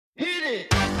shit.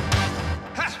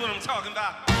 That's what I'm talking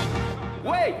about.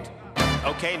 Wait!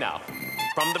 Okay, now,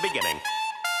 from the beginning.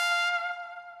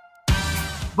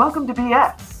 Welcome to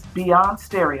BS, Beyond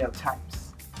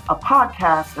Stereotypes, a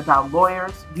podcast about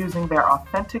lawyers using their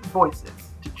authentic voices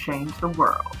to change the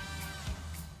world.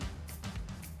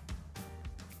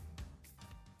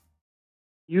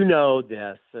 You know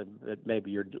this, and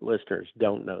maybe your listeners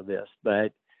don't know this,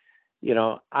 but, you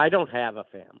know, I don't have a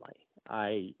family.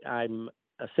 I'm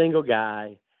a single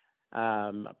guy,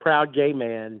 a proud gay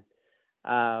man,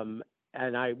 and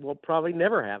I will probably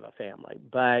never have a family.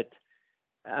 But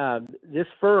this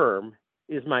firm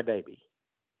is my baby,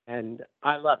 and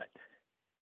I love it.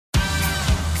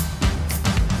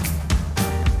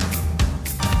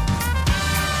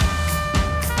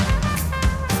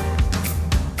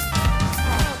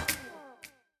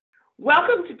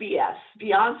 Welcome to BS,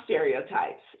 Beyond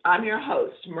Stereotypes. I'm your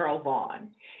host, Merle Vaughn.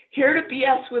 Here to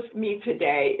BS with me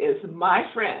today is my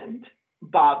friend,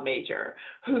 Bob Major,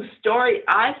 whose story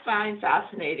I find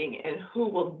fascinating and who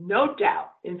will no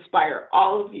doubt inspire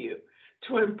all of you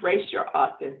to embrace your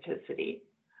authenticity.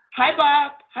 Hi,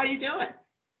 Bob. How you doing?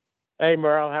 Hey,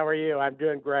 Merle. How are you? I'm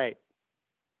doing great.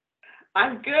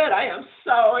 I'm good. I am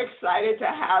so excited to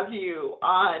have you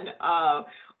on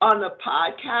the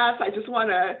podcast. I just want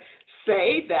to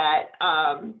say that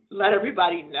let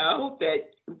everybody know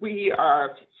that you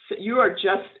are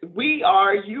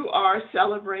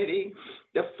celebrating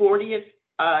the 40th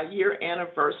year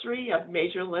anniversary of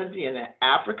Major Lindsay in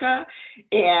Africa,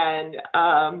 and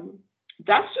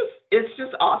it's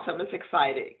just awesome. It's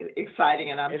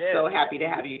exciting, and I'm so happy to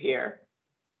have you here.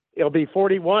 It'll be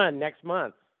 41 next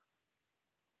month.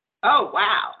 Oh,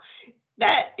 wow.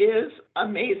 That is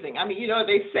amazing. I mean, you know,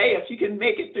 they say if you can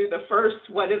make it through the first,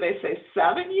 what do they say,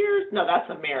 7 years? No, that's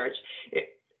a marriage.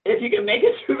 If you can make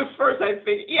it through the first,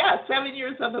 7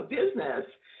 years of a business,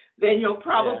 then you'll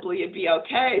probably be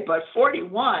okay. But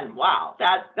 41, wow,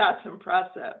 that's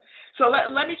impressive. So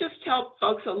let me just tell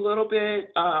folks a little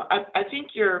bit. I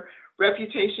think your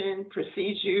reputation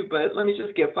precedes you, but let me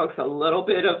just give folks a little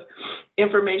bit of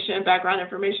background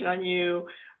information on you.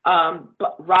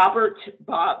 Robert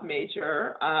Bob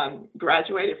Major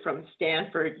graduated from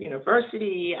Stanford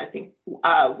University, I think,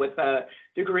 with a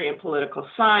degree in political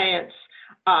science,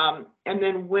 and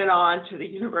then went on to the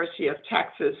University of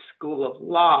Texas School of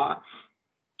Law.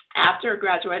 After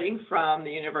graduating from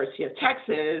the University of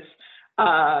Texas,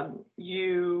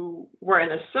 you were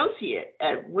an associate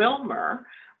at Wilmer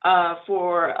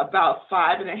for about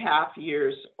 5.5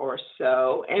 years or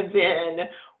so. And then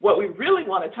what we really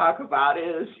want to talk about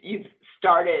is you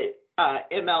started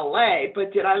MLA,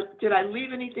 but did I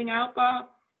leave anything out, Bob?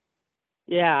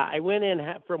 Yeah, I went in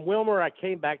from Wilmer. I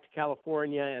came back to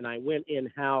California, and I went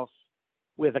in-house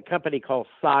with a company called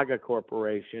Saga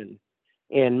Corporation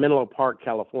in Menlo Park,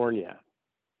 California.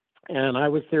 And I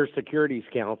was their securities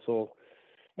counsel,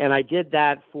 and I did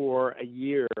that for a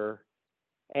year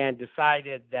and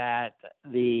decided that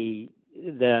the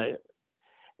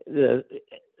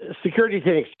Securities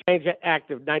and Exchange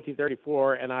Act of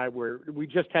 1934 and we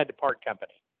just had to part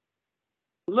company.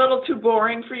 A little too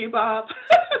boring for you, Bob?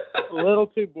 A little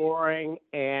too boring.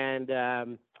 And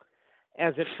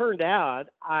as it turned out,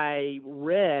 I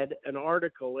read an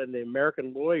article in the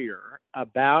American Lawyer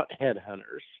about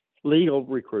headhunters, legal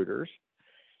recruiters,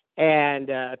 and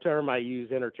a term I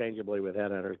use interchangeably with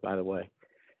headhunters, by the way.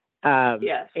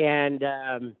 Yes. And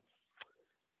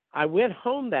I went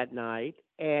home that night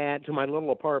and to my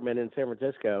little apartment in San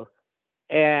Francisco,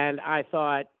 and I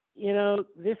thought, you know,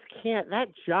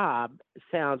 that job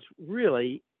sounds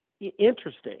really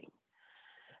interesting.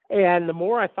 And the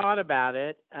more I thought about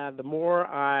it, the more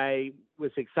I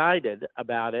was excited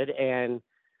about it, and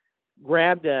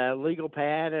grabbed a legal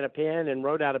pad and a pen and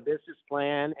wrote out a business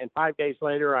plan. And 5 days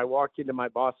later, I walked into my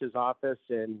boss's office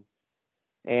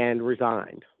and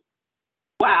resigned.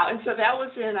 Wow. And so that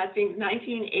was in, I think,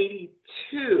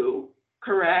 1982,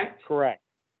 correct? Correct.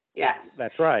 Yes.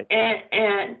 That's right.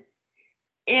 And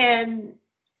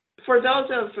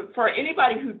for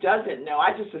anybody who doesn't know,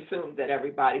 I just assume that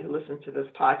everybody who listens to this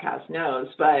podcast knows,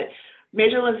 but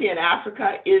Major Lindsay in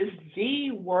Africa is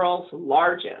the world's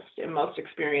largest and most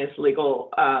experienced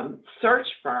legal search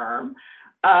firm.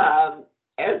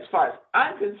 As far as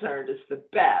I'm concerned, it's the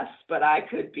best, but I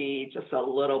could be just a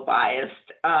little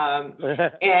biased.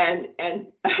 And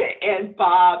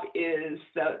Bob is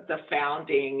the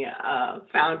founding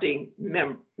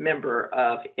member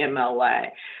of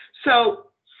MLA. So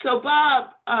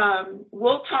Bob,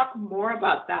 we'll talk more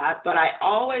about that, but I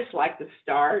always like to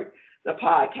start the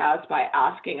podcast by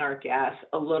asking our guests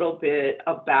a little bit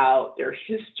about their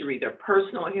history, their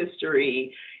personal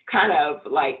history, kind of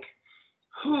like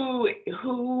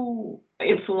who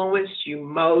influenced you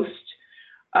most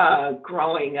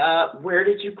growing up? Where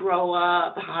did you grow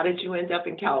up? How did you end up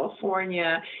in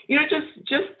California?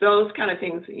 Just those kind of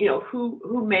things.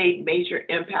 Who made major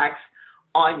impacts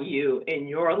on you in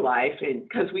your life? And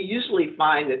because we usually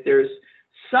find that there's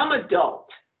some adult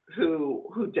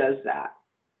who does that.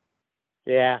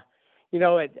 Yeah.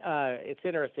 It's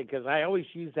interesting because I always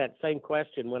use that same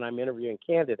question when I'm interviewing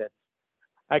candidates.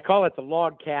 I call it the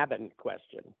log cabin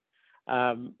question.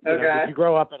 Did you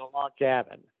grow up in a log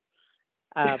cabin?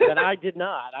 But I did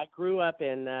not. I grew up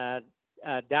in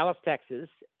Dallas, Texas,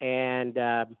 and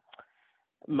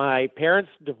my parents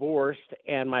divorced,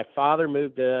 and my father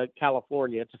moved to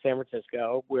California, to San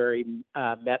Francisco, where he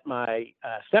met my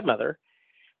stepmother.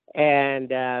 And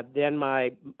then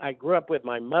I grew up with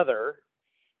my mother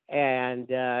and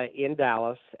in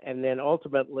Dallas, and then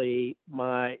ultimately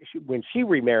when she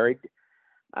remarried,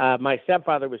 my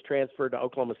stepfather was transferred to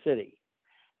Oklahoma City,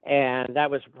 and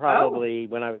that was probably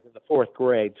when I was in the fourth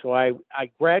grade. So I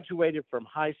graduated from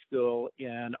high school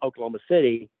in Oklahoma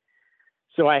City.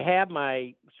 So I had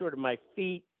my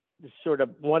feet sort of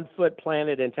one foot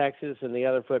planted in Texas and the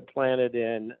other foot planted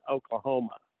in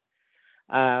Oklahoma.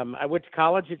 I went to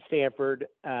college at Stanford,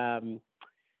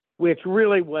 which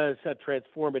really was a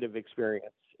transformative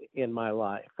experience in my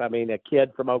life. I mean, a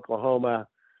kid from Oklahoma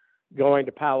going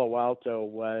to Palo Alto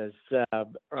was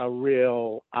a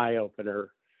real eye-opener.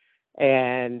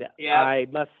 And I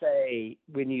must say,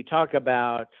 when you talk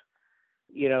about,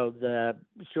 the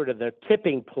sort of the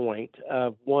tipping point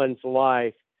of one's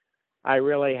life, I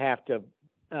really have to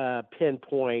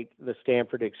pinpoint the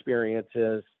Stanford experience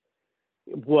as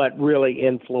what really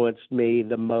influenced me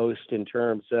the most in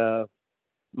terms of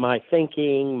my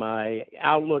thinking, my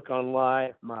outlook on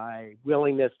life, my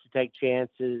willingness to take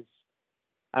chances,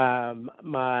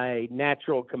 my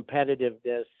natural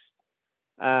competitiveness.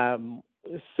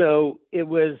 So it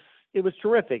was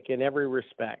terrific in every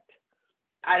respect.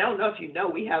 I don't know if you know,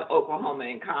 we have Oklahoma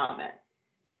in common.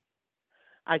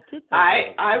 I did.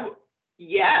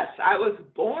 Yes, I was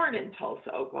born in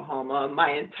Tulsa, Oklahoma.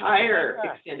 My entire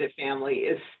extended family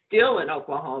is still in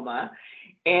Oklahoma,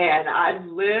 and I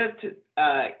lived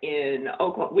in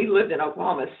Oklahoma. We lived in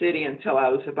Oklahoma City until I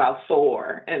was about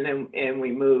 4, and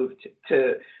we moved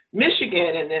to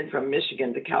Michigan, and then from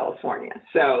Michigan to California.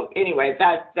 So anyway,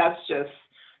 that's just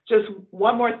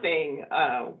one more thing.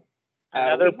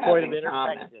 Another point of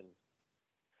intersection.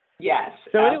 Yes.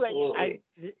 So absolutely.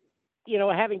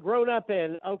 Anyway, having grown up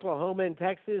in Oklahoma and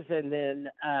Texas, and then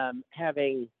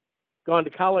having gone to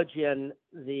college in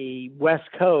the West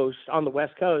Coast,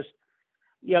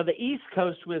 the East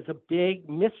Coast was a big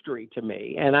mystery to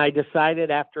me. And I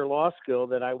decided after law school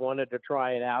that I wanted to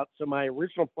try it out. So my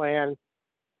original plan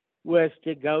was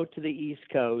to go to the East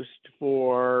Coast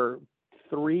for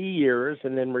 3 years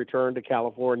and then return to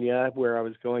California, where I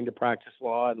was going to practice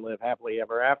law and live happily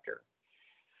ever after.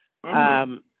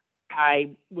 Mm-hmm. I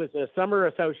was a summer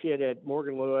associate at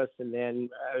Morgan Lewis, and then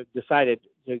decided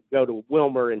to go to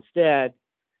Wilmer instead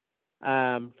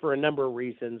for a number of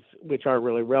reasons, which aren't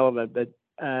really relevant, but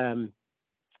had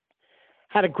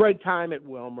a great time at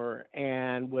Wilmer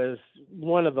and was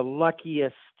one of the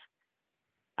luckiest.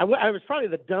 I was probably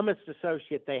the dumbest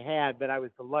associate they had, but I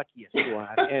was the luckiest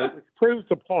one. And it proves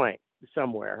the point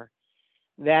somewhere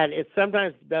that it's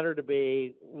sometimes better to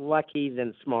be lucky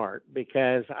than smart,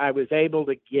 because I was able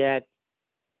to get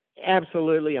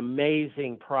absolutely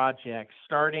amazing projects,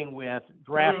 starting with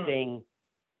drafting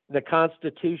the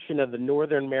Constitution of the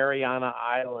Northern Mariana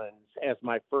Islands as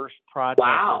my first project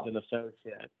as an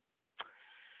associate.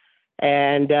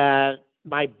 And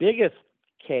my biggest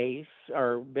case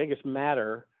or biggest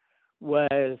matter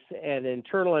was an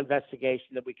internal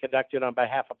investigation that we conducted on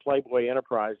behalf of Playboy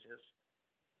Enterprises,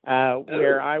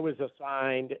 where I was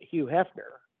assigned Hugh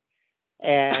Hefner.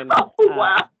 And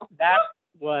that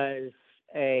was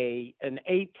an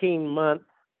 18-month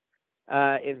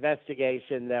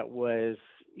investigation that was,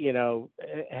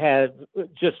 had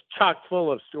just chock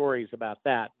full of stories about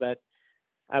that. But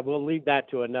I will leave that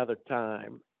to another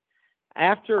time.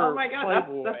 After oh my God,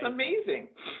 Playboy, that's amazing.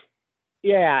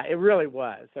 Yeah, it really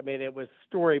was. I mean, it was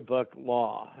storybook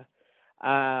law.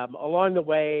 Along the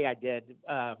way, I did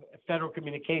Federal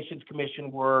Communications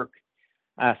Commission work,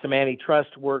 some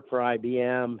antitrust work for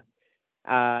IBM,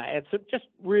 and so just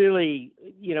really,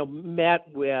 met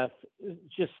with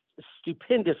just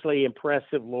stupendously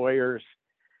impressive lawyers,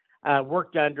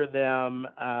 worked under them,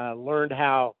 learned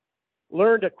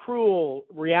a cruel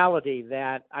reality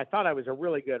that I thought I was a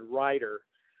really good writer.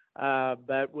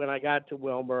 But when I got to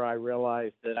Wilmer, I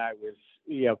realized that I was,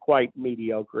 quite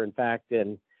mediocre, in fact.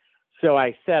 And So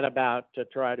I set about to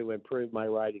try to improve my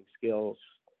writing skills,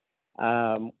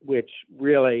 which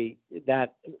really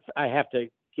that I have to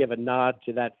give a nod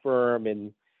to that firm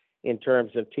in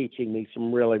terms of teaching me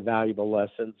some really valuable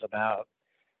lessons about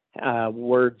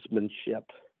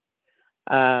wordsmanship.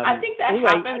 I think that anyway,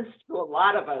 happens to a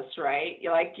lot of us, right?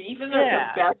 You're like, even the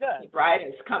best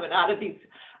writers coming out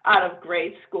of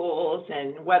grade schools,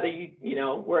 and whether you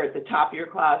know, we're at the top of your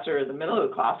class or the middle of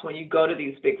the class, when you go to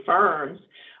these big firms,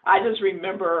 I just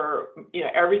remember, you know,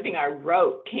 everything I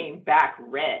wrote came back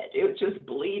red. It was just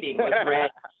bleeding with red.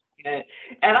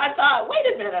 And I thought,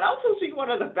 wait a minute, I'm supposed to be one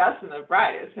of the best and the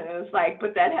brightest. And it's like,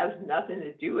 but that has nothing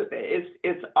to do with it.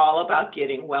 It's all about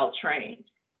getting well trained.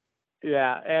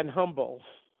 Yeah, and humble.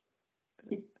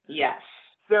 Yes.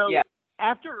 So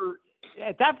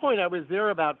at that point, I was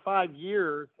there about 5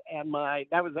 years, and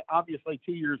that was obviously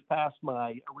 2 years past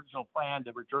my original plan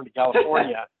to return to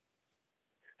California.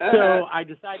 So I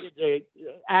decided to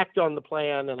act on the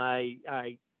plan, and I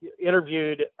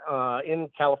interviewed in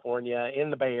California,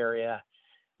 in the Bay Area,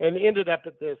 and ended up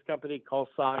at this company called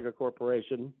Saga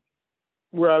Corporation,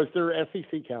 where I was their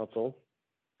SEC counsel.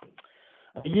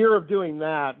 A year of doing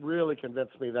that really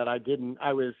convinced me that I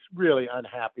was really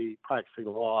unhappy practicing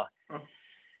law.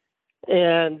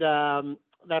 And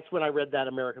that's when I read that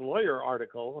American Lawyer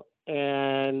article,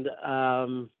 and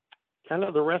kind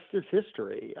of the rest is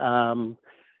history.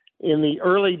 In the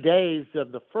early days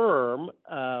of the firm,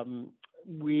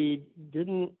 we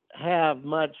didn't have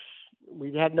much,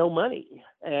 we had no money.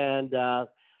 And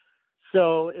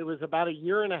so it was about a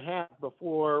year and a half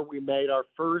before we made our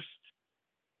first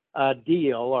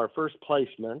deal, our first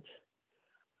placement.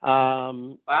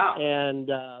 Wow. And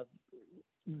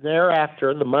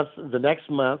thereafter, the next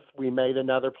month, we made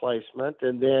another placement,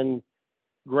 and then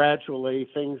gradually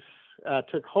things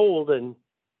took hold, and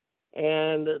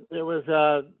there was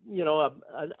an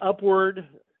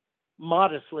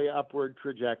modestly upward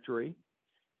trajectory.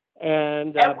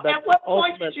 And at what point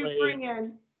ultimately, did you bring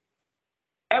in?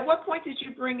 At what point did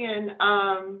you bring in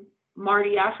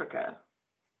Marty Africa?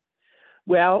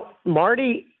 Well,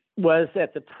 Marty was,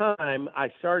 at the time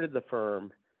I started the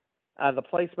firm, the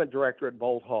placement director at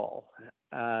Bolt Hall,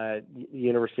 the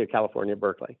University of California,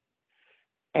 Berkeley.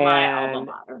 My alma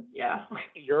mater, yeah.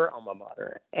 Your alma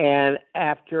mater. And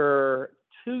after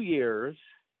 2 years,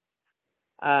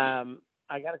 I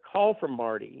got a call from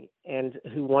Marty, and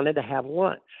who wanted to have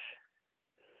lunch.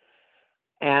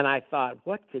 And I thought,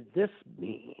 what could this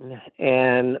mean?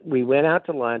 And we went out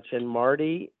to lunch, and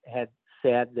Marty had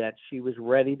said that she was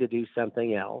ready to do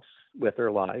something else with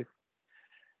her life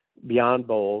beyond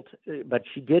Bolt, but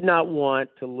she did not want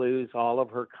to lose all of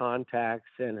her contacts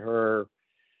and her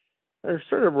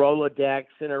sort of Rolodex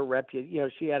and her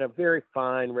she had a very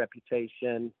fine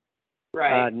reputation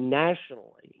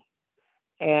nationally.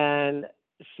 And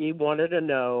she wanted to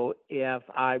know if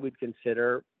I would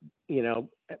consider,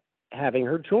 having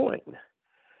her join.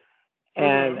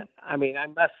 And I mean, I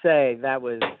must say that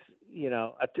was,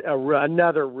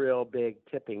 another real big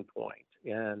tipping point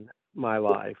in my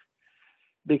life,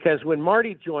 because when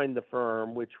Marty joined the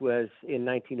firm, which was in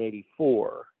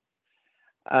 1984,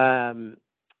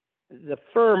 the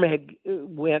firm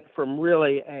went from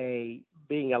really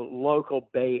being a local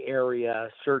Bay Area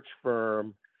search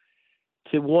firm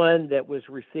to one that was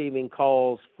receiving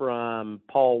calls from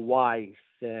Paul Weiss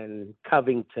and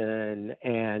Covington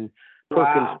and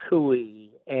Perkins Coie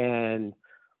and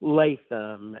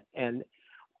Latham and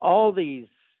all these,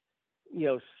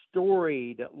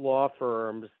 storied law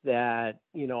firms that,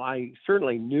 I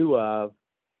certainly knew of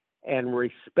and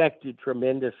respected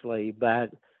tremendously,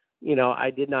 but,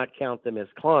 I did not count them as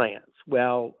clients.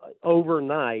 Well,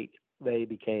 overnight, they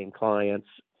became clients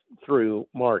through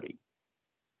Marty.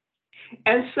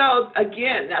 And so,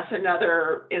 again, that's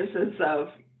another instance of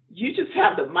you just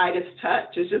have the Midas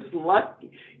touch. It's just luck. Do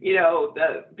you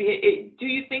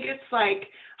think it's like,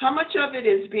 how much of it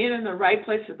is being in the right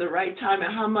place at the right time,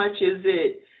 and how much is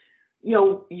it,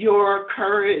 your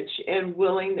courage and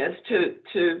willingness to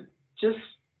just,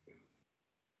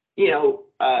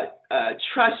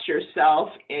 trust yourself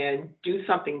and do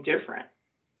something different?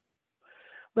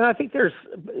 Well, I think there's,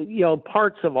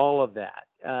 parts of all of that.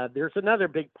 There's another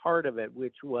big part of it,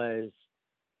 which was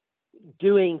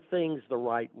doing things the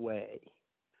right way.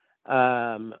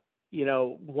 One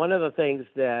of the things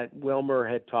that Wilmer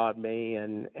had taught me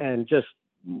and just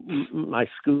my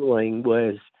schooling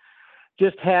was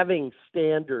just having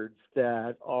standards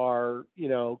that are,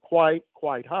 quite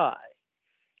high,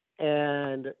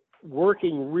 and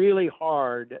working really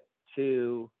hard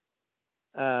to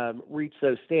reach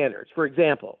those standards. For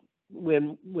example,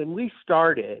 when I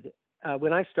started,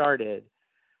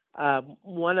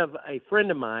 a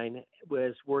friend of mine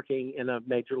was working in a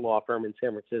major law firm in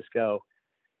San Francisco,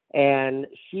 and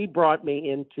she brought me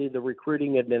into the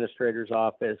recruiting administrator's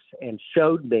office and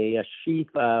showed me a sheaf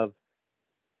of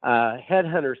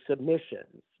headhunter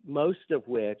submissions, most of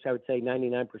which, I would say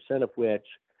 99% of which,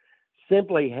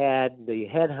 simply had the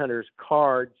headhunter's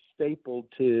card stapled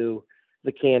to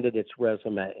the candidate's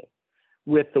resume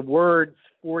with the words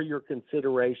 "for your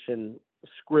consideration"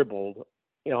 scribbled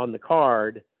on the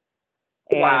card,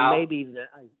 and Wow. maybe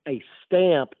a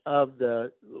stamp of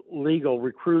the legal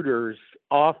recruiter's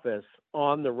office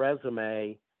on the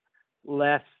resume,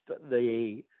 lest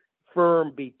the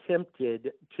firm be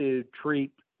tempted to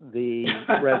treat the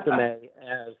resume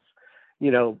as,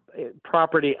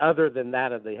 property other than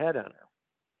that of the headhunter.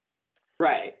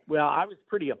 Right. Well, I was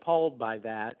pretty appalled by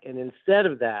that. And instead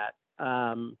of that,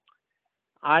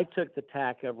 I took the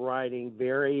tack of writing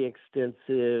very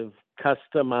extensive,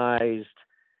 customized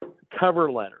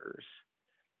cover letters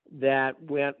that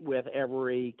went with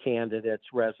every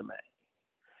candidate's resume.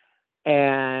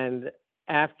 And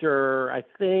after, I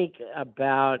think,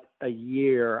 about a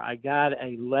year, I got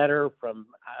a letter from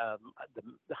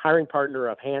the hiring partner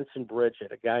of Hanson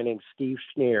Bridget, a guy named Steve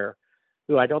Schneer,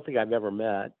 who I don't think I've ever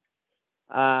met.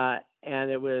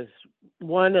 And it was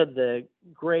one of the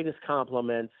greatest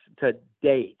compliments to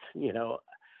date,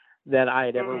 that I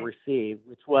had ever received,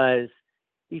 which was,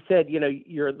 he said,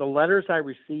 the letters I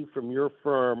received from your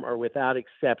firm are without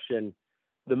exception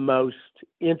the most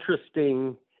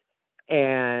interesting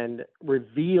and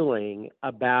revealing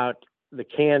about the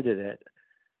candidate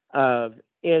of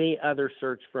any other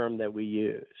search firm that we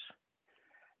use.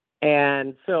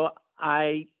 And so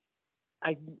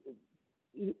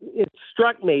it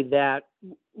struck me that,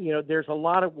 there's a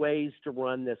lot of ways to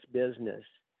run this business.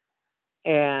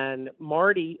 And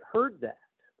Marty heard that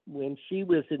when she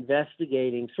was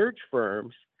investigating search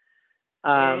firms.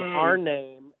 Our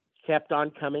name kept on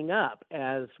coming up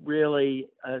as really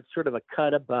sort of a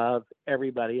cut above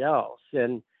everybody else.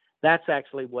 And that's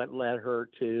actually what led her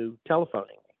to telephoning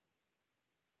me.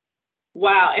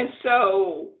 Wow. And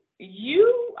so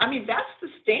that's the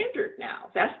standard now.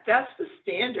 That's the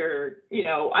standard,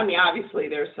 obviously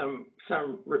there's some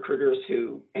recruiters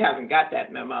who haven't got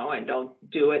that memo and don't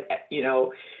do it,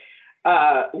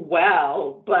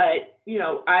 well, but,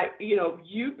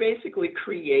 you basically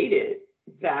created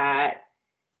that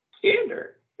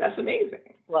standard. That's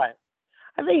amazing. Right.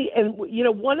 I think, and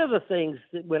one of the things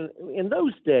that in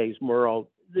those days, Merle,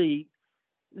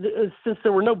 since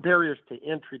there were no barriers to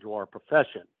entry to our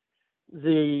profession,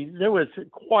 there was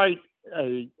quite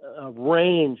a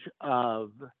range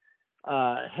of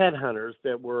headhunters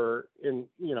that were in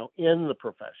the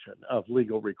profession of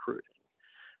legal recruiting,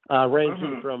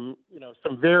 ranging from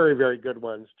some very, very good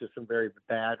ones to some very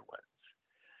bad ones.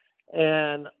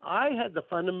 And I had the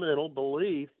fundamental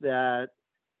belief that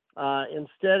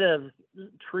instead of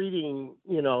treating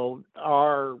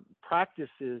our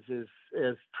practices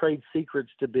as trade secrets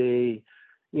to be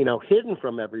hidden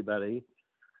from everybody,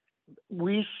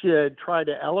 we should try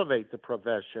to elevate the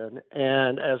profession.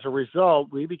 And as a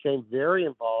result, we became very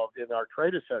involved in our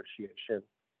trade association,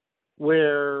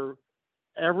 where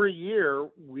every year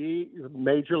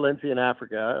Major Lindsay in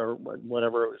Africa, or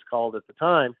whatever it was called at the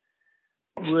time,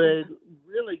 would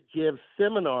really give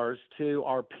seminars to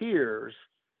our peers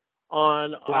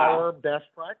on our best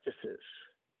practices.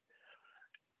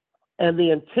 And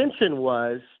the intention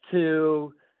was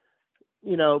to,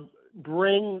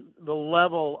 bring the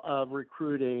level of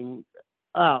recruiting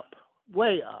up,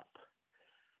 way up.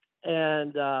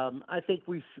 And I think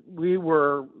we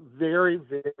were very,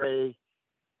 very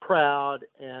proud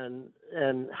and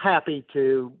happy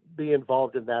to be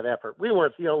involved in that effort. We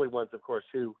weren't the only ones, of course,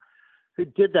 who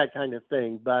did that kind of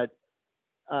thing, but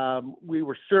we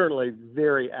were certainly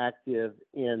very active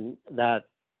in that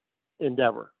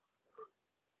endeavor.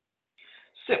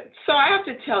 So I have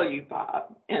to tell you,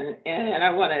 Bob, and I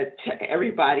want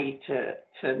everybody to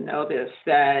know this,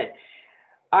 that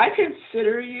I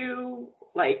consider you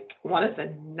like one of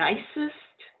the nicest,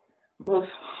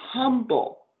 most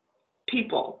humble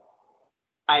people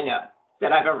I know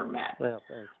that I've ever met. Well,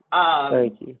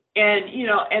 thank you. And,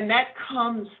 and that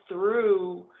comes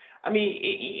through, all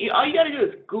you got to do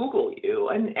is Google you,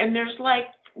 and there's like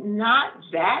not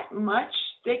that much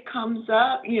that comes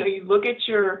up. You look at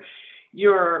your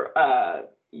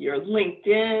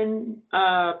LinkedIn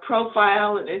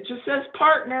profile, and it just says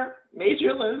partner,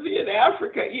 Major Lindsay in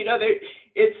Africa.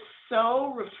 It's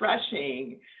so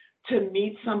refreshing to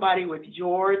meet somebody with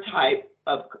your type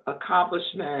of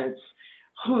accomplishments,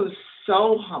 who's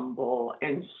so humble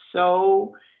and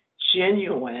so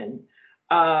genuine.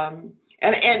 And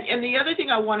And the other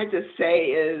thing I wanted to say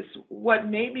is what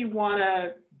made me want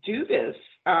to do this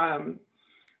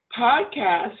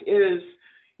podcast is,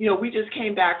 we just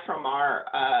came back from our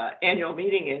annual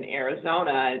meeting in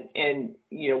Arizona, and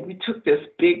we took this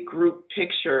big group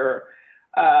picture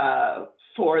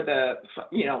for the,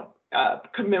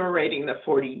 commemorating the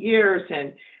 40 years,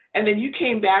 and then you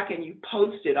came back and you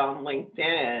posted on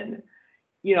LinkedIn,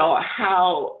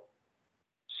 how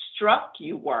struck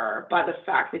you were by the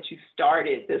fact that you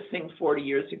started this thing 40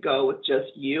 years ago with just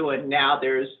you, and now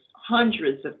there's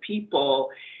hundreds of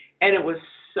people, and it was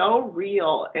so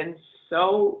real and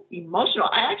so emotional.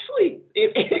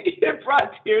 It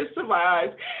brought tears to my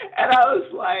eyes, and I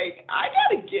was like, I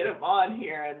got to get him on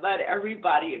here and let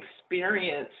everybody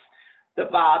experience the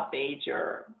Bob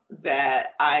Major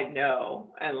that I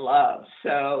know and love.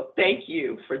 So thank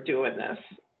you for doing this.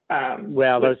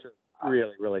 Well, those are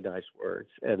really, really nice words,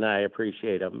 and I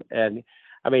appreciate them. And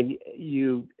I mean,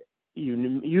 you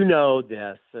know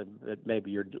this, and that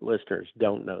maybe your listeners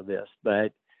don't know this,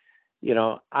 but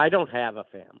I don't have a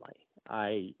family.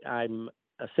 I'm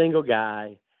a single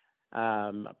guy,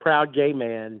 a proud gay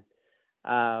man,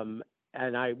 and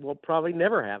I will probably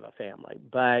never have a family.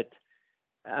 But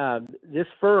this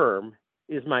firm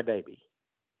is my baby,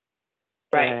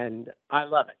 right, and I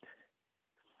love it.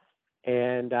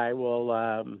 And I will,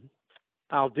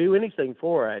 I'll do anything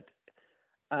for it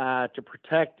to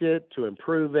protect it, to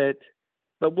improve it.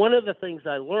 But one of the things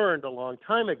I learned a long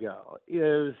time ago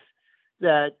is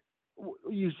that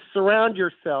you surround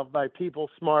yourself by people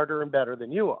smarter and better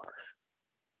than you are.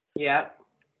 Yeah.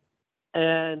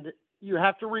 And you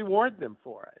have to reward them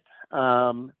for it.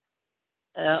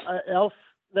 Else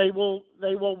they will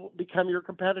become your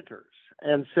competitors.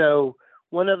 And so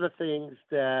one of the things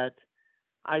that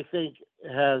I think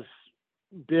has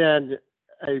been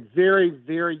a very,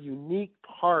 very unique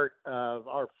part of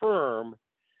our firm,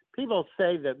 people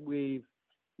say that we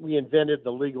invented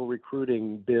the legal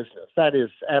recruiting business. That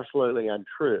is absolutely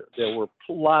untrue. There were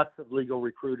lots of legal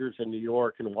recruiters in New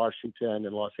York and Washington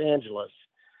and Los Angeles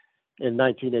in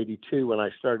 1982 when I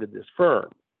started this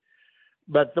firm.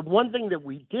 But the one thing that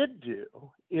we did do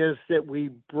is that we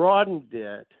broadened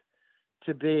it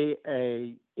to be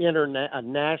a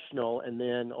national and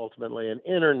then ultimately an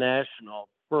international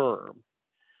firm.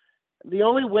 The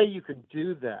only way you can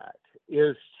do that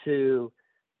is to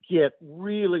get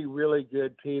really, really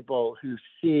good people who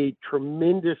see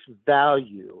tremendous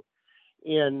value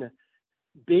in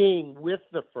being with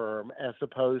the firm as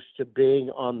opposed to being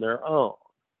on their own.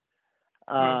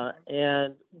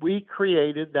 And we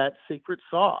created that secret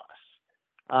sauce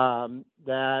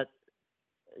that,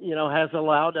 has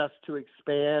allowed us to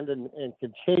expand and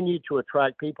continue to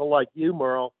attract people like you,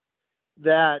 Merle,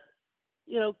 that,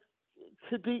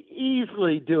 could be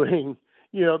easily doing,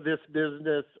 this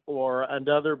business or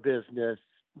another business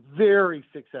very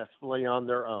successfully on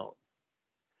their own.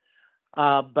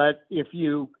 But if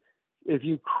you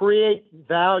create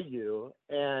value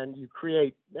and you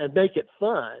create and make it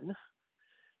fun,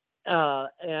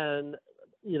 and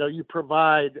you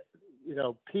provide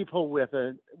people with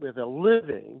a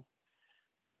living,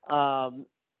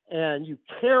 and you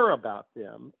care about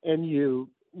them, and you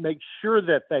make sure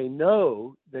that they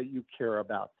know that you care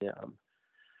about them,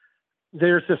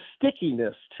 there's a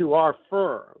stickiness to our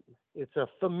firm. It's a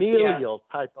familial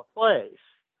type of place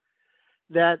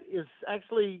that is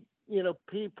actually,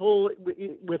 people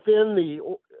within the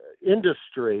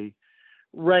industry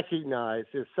recognize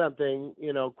as something,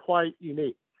 quite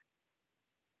unique.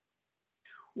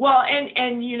 Well,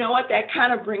 and you know what, that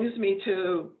kind of brings me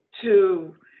to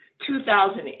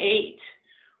 2008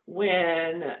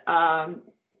 when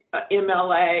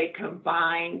MLA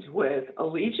combined with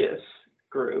Allegis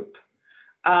Group.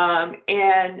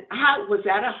 And how was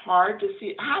that hard to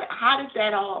see? How did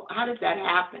that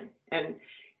happen? And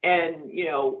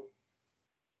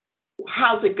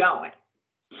how's it going?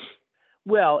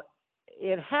 Well,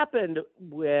 it happened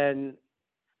when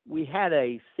we had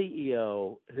a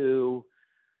CEO who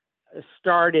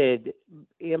started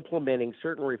implementing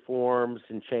certain reforms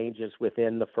and changes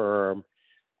within the firm,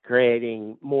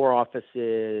 creating more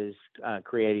offices,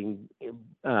 creating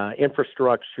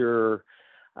infrastructure,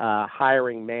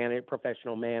 hiring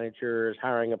professional managers,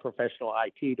 hiring a professional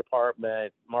IT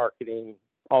department, marketing,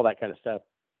 all that kind of stuff,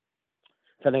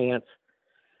 finance.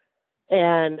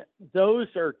 And those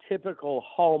are typical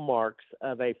hallmarks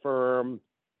of a firm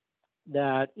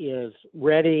that is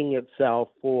readying itself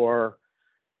for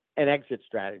an exit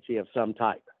strategy of some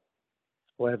type,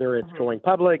 whether it's going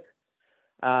public,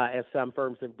 as some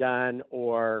firms have done,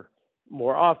 or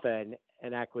more often,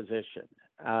 an acquisition.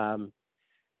 And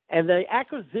the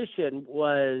acquisition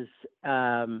was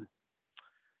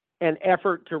an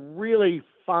effort to really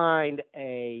find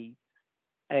a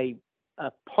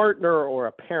partner or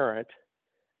a parent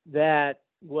that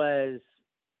was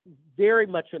very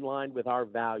much in line with our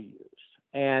values.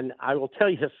 And I will tell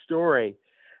you a story,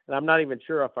 and I'm not even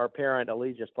sure if our parent,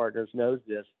 Allegiance Partners, knows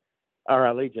this, or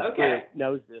Allegiance Group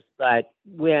knows this, but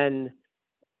when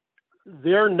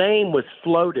their name was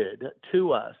floated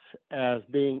to us as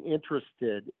being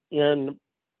interested in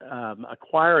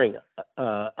acquiring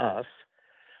us,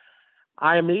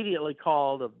 I immediately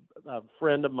called a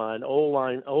friend of mine,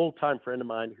 old-time friend of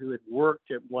mine, who had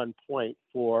worked at one point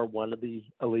for one of the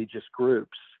Allegiance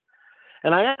groups.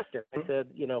 And I asked him, I said,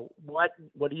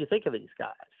 what do you think of these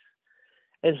guys?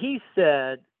 And he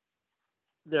said,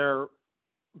 they're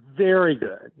very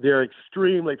good. They're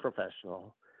extremely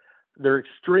professional. They're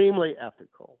extremely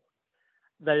ethical.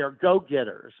 They are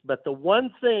go-getters. But the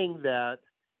one thing that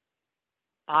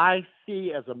I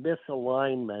see as a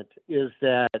misalignment is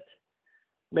that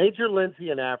Major Lindsay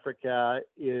in Africa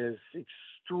is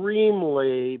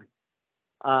extremely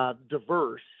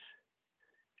diverse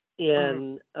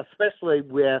especially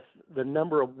with the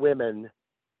number of women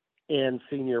in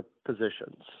senior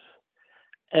positions.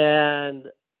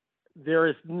 And there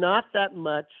is not that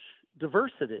much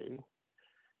diversity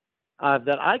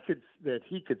that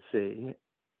he could see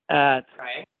at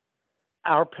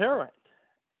our parent.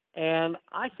 And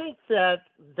I think that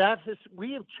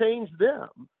we have changed them,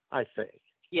 I think.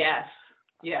 Yes.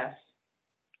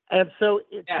 And so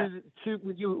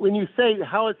when you say,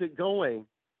 how is it going?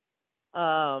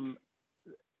 When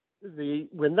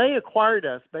they acquired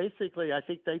us, basically, I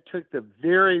think they took the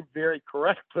very, very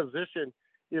correct position.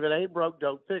 If it ain't broke,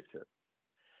 don't fix it.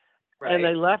 Right. And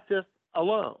they left us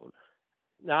alone.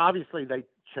 Now, obviously, they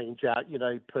change out,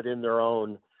 they put in their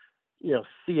own,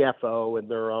 CFO and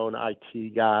their own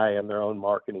IT guy and their own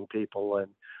marketing people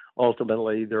and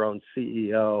ultimately their own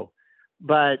CEO.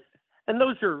 And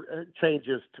those are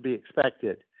changes to be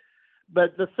expected.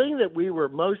 But the thing that we were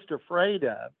most afraid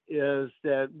of is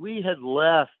that we had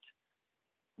left,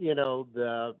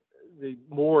 the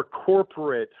more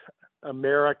corporate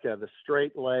America, the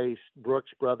straight-laced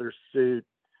Brooks Brothers suit,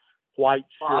 white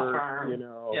shirt,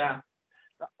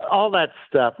 all that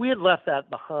stuff. We had left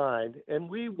that behind, and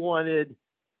we wanted,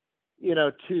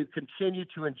 to continue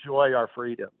to enjoy our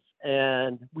freedoms,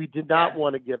 and we did not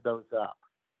want to give those up.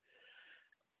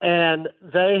 And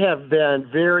they have been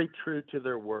very true to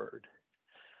their word.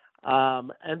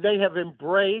 And they have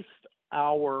embraced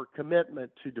our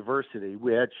commitment to diversity,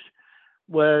 which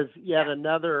was yet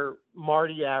another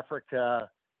Marty Africa,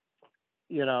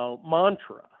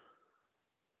 mantra.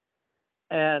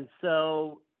 And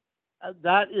so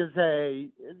that is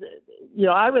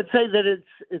I would say that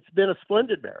it's been a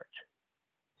splendid marriage.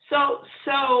 So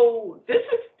this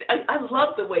is, I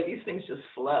love the way these things just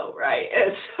flow, right?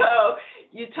 And so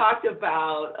you talked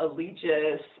about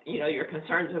Allegiance, your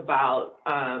concerns about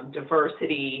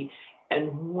diversity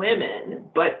and women,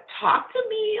 but talk to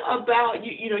me about,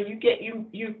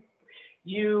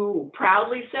 you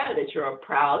proudly said that you're a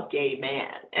proud gay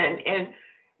man. And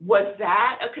was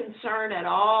that a concern at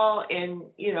all? And,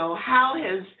 how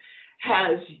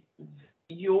has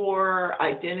your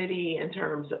identity in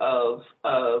terms of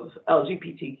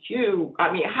LGBTQ,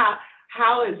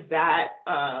 how has that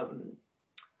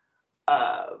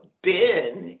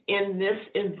been in this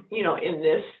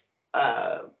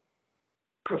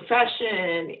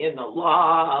profession, in the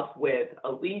law with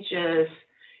Allegiance?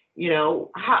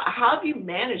 How have you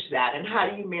managed that, and how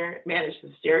do you manage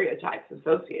the stereotypes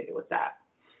associated with that?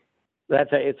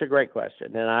 It's a great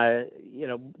question. And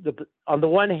on the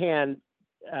one hand,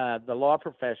 the law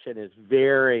profession is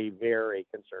very, very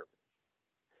conservative,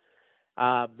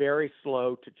 very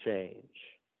slow to change.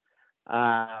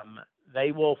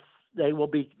 They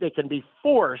can be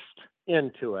forced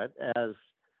into it, as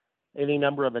any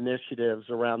number of initiatives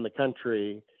around the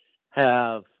country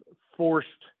have forced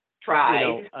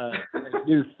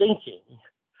new thinking.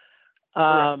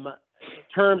 In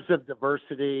terms of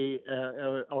diversity,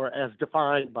 or as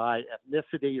defined by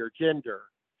ethnicity or gender,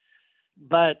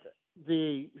 but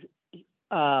the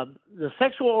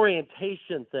sexual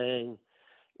orientation thing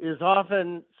is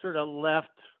often sort of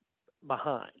left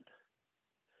behind.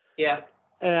 Yeah,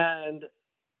 and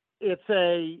it's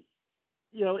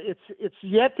it's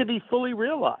yet to be fully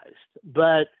realized.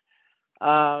 But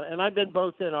and I've been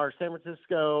both in our San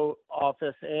Francisco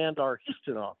office and our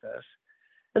Houston office.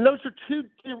 And those are two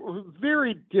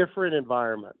very different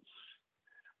environments.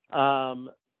 And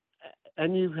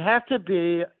you have to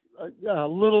be a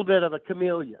little bit of a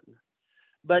chameleon,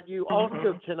 but you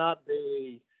also cannot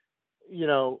be,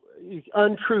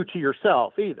 untrue to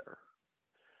yourself either.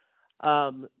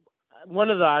 one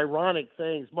of the ironic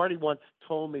things, Marty once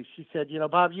told me, she said,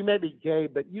 Bob, you may be gay,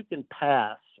 but you can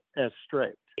pass as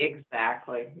straight.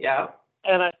 Exactly. Yeah.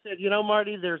 And I said,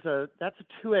 Marty, that's a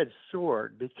two-edged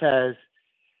sword, because,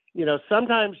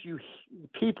 sometimes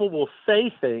people will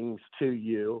say things to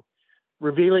you,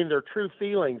 revealing their true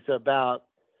feelings about,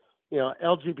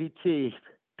 LGBT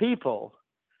people,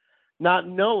 not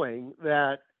knowing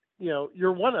that,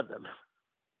 you're one of them.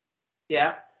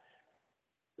 Yeah.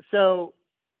 So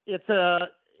it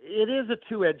is a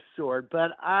two-edged sword,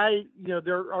 but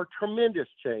there are tremendous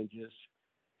changes.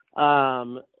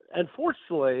 And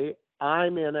fortunately,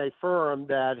 I'm in a firm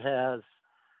that has,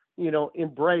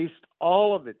 embraced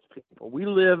all of its people. We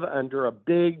live under a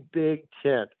big, big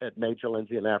tent at Major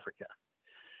Lindsay in Africa,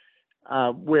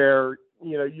 where,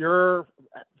 you're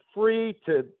free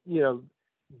to,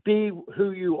 be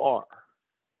who you are.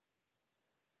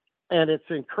 And it's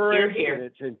encouraged,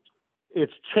 and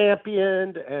it's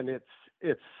championed, and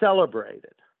it's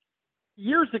celebrated.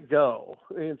 Years ago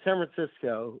in San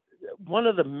Francisco, one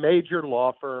of the major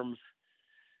law firms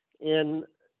in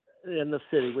the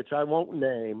city, which I won't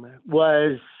name,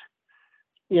 was,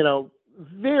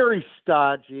 very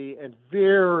stodgy and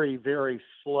very, very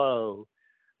slow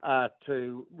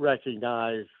to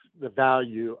recognize the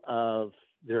value of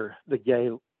the gay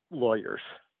lawyers.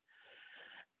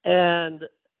 And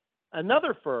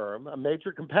another firm, a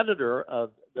major competitor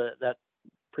of that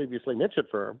previously mentioned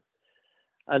firm,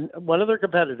 and one of their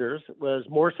competitors was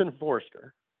Morrison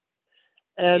Foerster.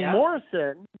 And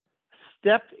Morrison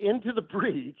stepped into the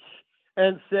breach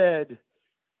and said,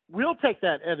 we'll take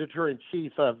that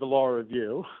editor-in-chief of the Law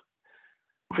Review,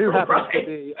 who happens to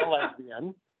be a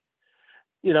lesbian.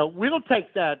 We'll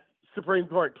take that Supreme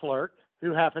Court clerk,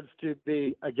 who happens to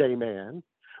be a gay man.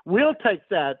 We'll take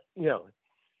that,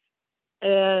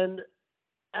 And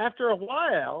after a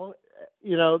while,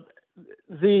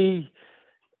 the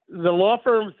law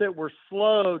firms that were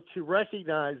slow to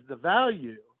recognize the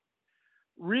value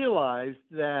realized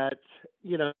that,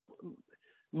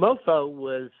 MoFo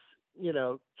was,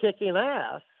 kicking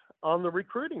ass on the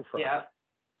recruiting front. Yeah.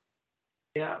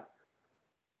 Yeah.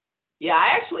 Yeah,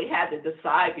 I actually had to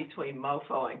decide between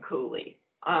MoFo and Cooley.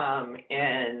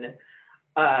 And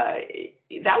that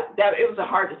it was a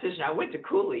hard decision. I went to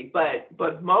Cooley, but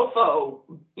MoFo,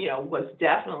 was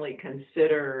definitely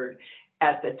considered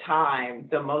at the time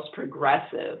the most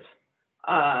progressive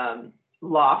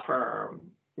law firm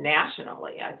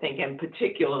nationally, I think, and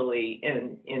particularly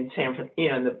in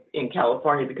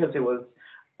California, because it was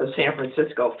a San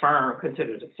Francisco firm,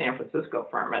 considered a San Francisco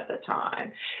firm at the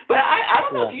time. But I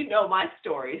don't know if you know my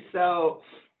story. So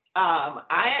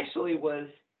I actually was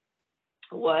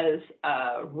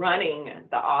running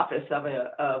the office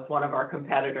of one of our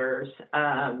competitors,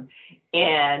 and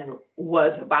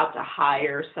was about to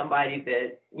hire somebody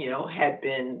that, had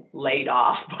been laid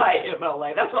off by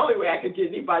MLA. That's the only way I could get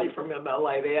anybody from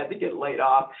MLA. They had to get laid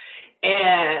off.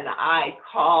 And I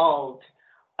called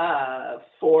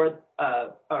for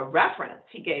a reference.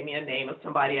 He gave me a name of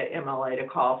somebody at MLA to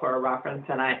call for a reference.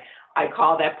 And I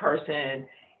called that person,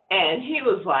 and he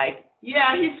was like,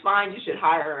 yeah, he's fine. You should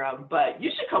hire him, but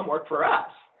you should come work for us.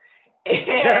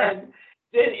 And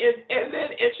then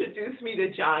introduced me to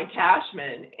John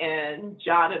Cashman, and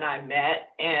John and I met,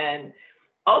 and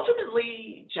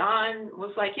ultimately John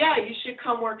was like, yeah, you should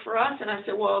come work for us. And I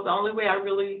said, well, the only way I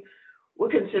really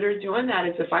would consider doing that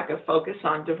is if I could focus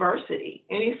on diversity.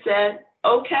 And he said,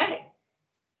 okay.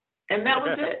 And that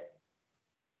was it.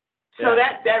 So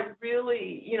that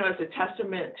really, is a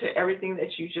testament to everything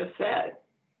that you just said.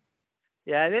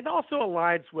 Yeah, and it also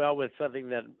aligns well with something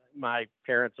that my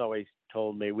parents always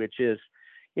told me, which is,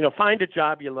 find a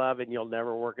job you love and you'll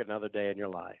never work another day in your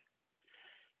life.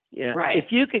 Right.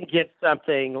 If you can get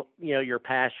something, you're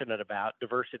passionate about,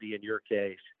 diversity in your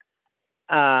case,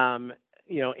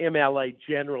 MLA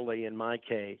generally in my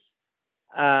case,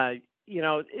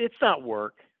 it's not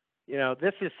work.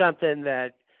 This is something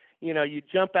that, you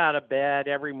jump out of bed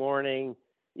every morning,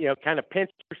 kind of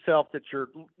pinch yourself that you're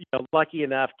lucky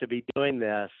enough to be doing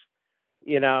this,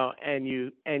 and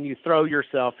you throw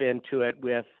yourself into it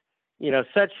with,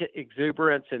 such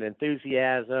exuberance and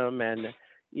enthusiasm and,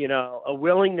 a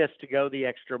willingness to go the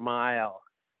extra mile,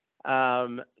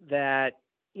 that,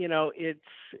 it's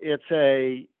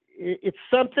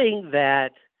something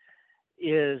that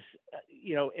is,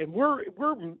 and we're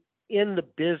in the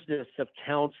business of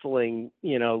counseling,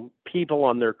 people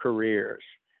on their careers.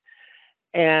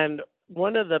 And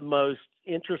one of the most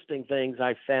interesting things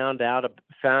I find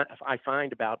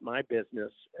about my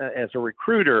business as a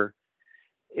recruiter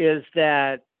is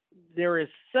that there is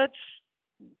such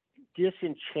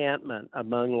disenchantment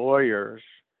among lawyers,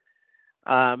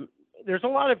 there's a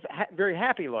lot of very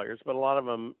happy lawyers, but a lot of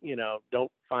them,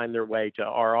 don't find their way to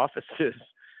our offices.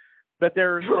 But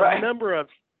there's Right. a number of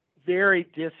very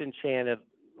disenchanted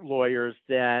lawyers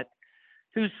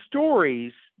whose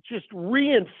stories just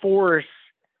reinforce,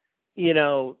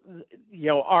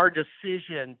 our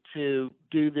decision to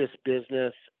do this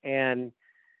business and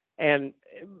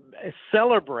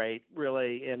celebrate,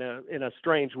 really, in a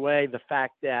strange way, the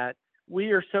fact that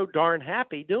we are so darn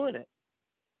happy doing it.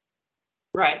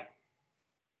 Right.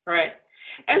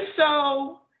 And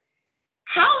so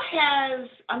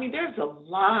there's a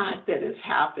lot that has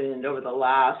happened over the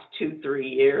last 2-3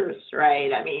 years,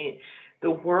 right? I mean,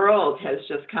 the world has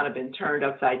just kind of been turned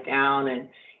upside down, and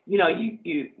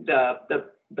the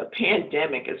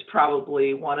pandemic is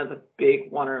probably one of the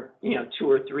big 1 or 2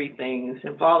 or 3 things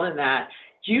involved in that.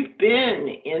 You've been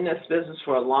in this business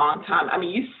for a long time. I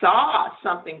mean, you saw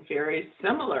something very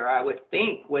similar, I would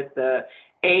think, with the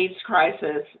AIDS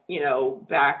crisis,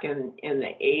 back in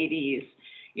the 80s.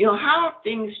 How have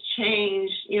things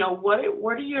changed? What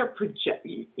are your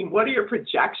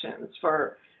projections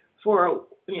for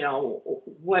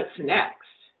what's next?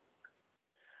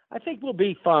 I think we'll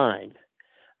be fine.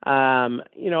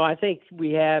 I think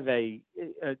we have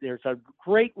there's a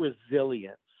great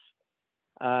resilience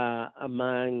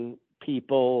among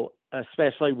people,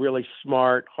 especially really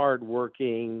smart,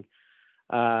 hardworking,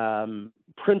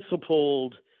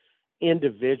 principled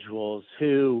individuals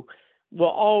who will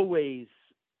always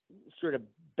sort of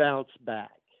bounce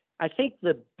back. I think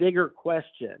the bigger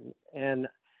question, and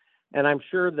I'm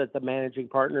sure that the managing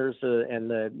partners and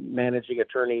the managing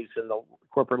attorneys in the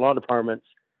corporate law departments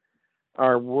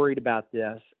are worried about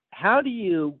this. How do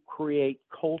you create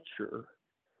culture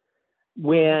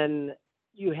when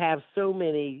you have so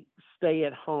many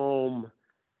stay-at-home,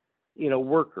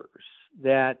 workers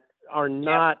that are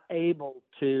not able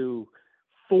to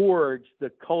forge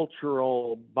the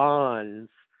cultural bonds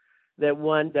that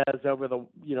one does over the,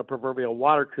 proverbial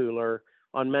water cooler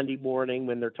on Monday morning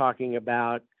when they're talking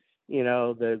about,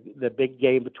 the big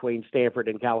game between Stanford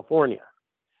and California.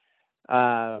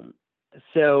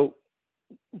 So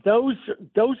those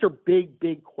are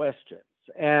big questions.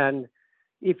 And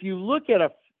if you look at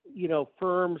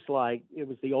firms like it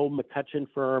was the old McCutcheon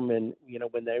firm, and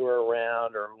when they were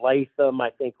around, or Latham, I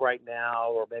think right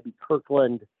now, or maybe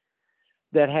Kirkland,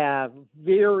 that have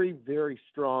very, very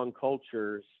strong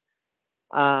cultures,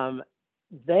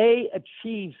 they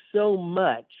achieve so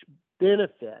much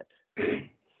benefit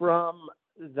from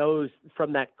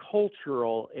that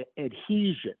cultural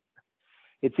adhesion.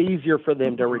 It's easier for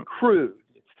them to recruit.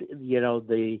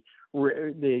 They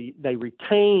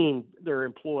retain their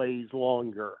employees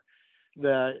longer.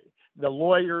 The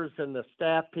lawyers and the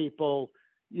staff people,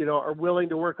 are willing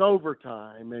to work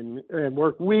overtime and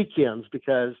work weekends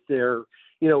because they're,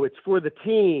 it's for the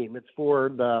team. It's for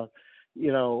the,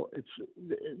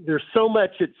 there's so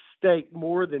much at stake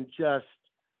more than just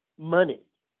money.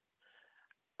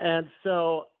 And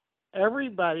so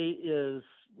everybody is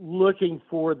looking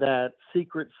for that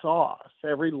secret sauce.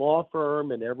 Every law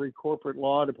firm and every corporate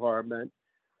law department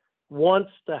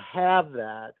wants to have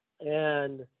that.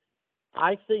 And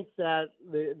I think that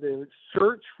the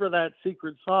search for that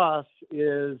secret sauce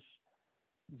is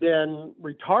been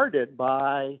retarded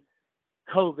by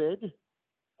COVID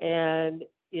and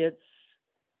its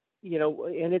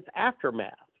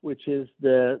aftermath, which is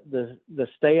the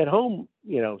stay-at-home,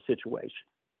 situation.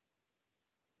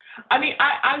 I mean,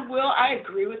 I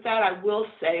agree with that. I will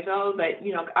say, though, that,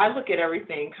 I look at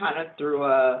everything kind of through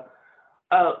a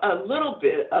little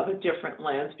bit of a different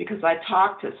lens, because I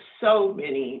talk to so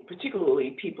many,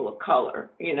 particularly people of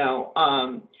color, and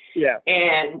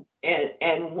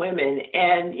women.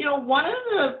 And, one of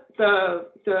the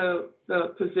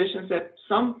positions that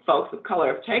some folks of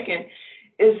color have taken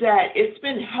is that it's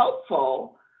been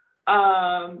helpful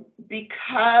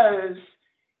because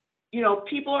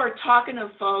people are talking to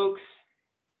folks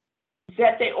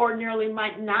that they ordinarily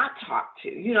might not talk to.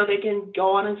 They can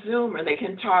go on a Zoom, or they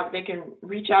can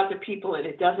reach out to people, and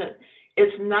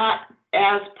it's not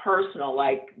as personal.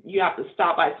 Like, you have to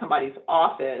stop by somebody's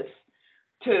office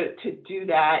to do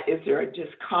that. Is there a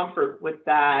discomfort with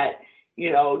that?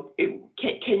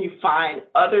 Can you find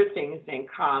other things in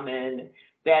common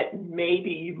that maybe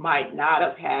you might not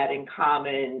have had in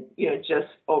common, just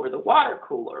over the water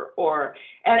cooler,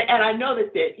 and I know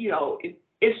that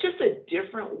it's just a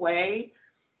different way,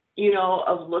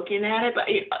 of looking at it. But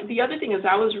the other thing is,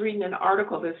 I was reading an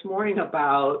article this morning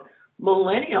about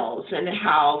millennials and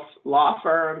how law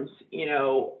firms,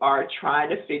 are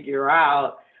trying to figure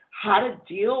out how to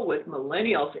deal with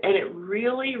millennials. And it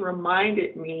really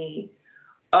reminded me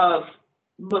of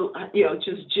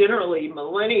just generally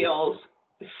millennials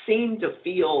seem to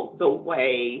feel the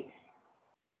way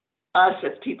us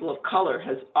as people of color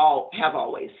have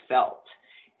always felt.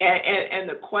 And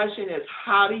the question is,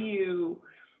 how do you,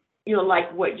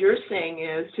 like what you're saying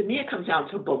is, to me, it comes down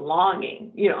to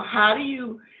belonging. How do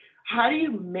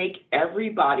you make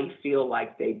everybody feel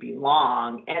like they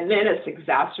belong? And then it's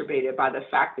exacerbated by the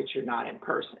fact that you're not in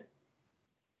person.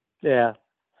 Yeah.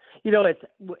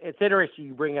 It's interesting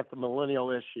you bring up the millennial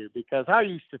issue, because I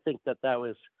used to think that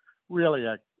was really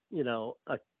a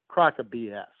crock of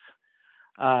BS.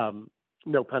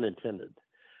 No pun intended.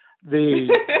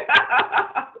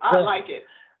 I like it.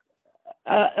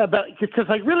 Because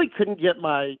I really couldn't get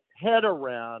my head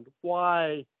around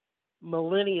why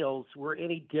millennials were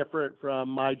any different from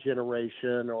my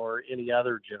generation or any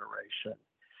other generation.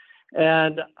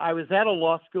 And I was at a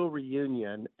law school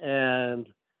reunion, and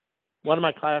one of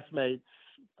my classmates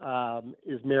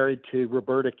is married to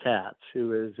Roberta Katz,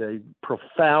 who is a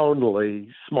profoundly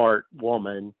smart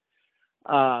woman,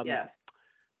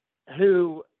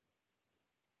 who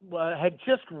had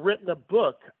just written a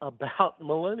book about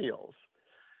millennials.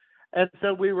 And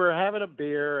so we were having a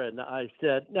beer, and I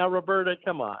said, "Now, Roberta,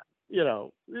 come on,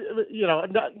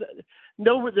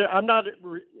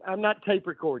 I'm not tape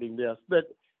recording this,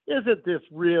 but isn't this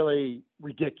really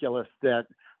ridiculous that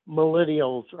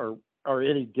millennials are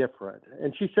any different?"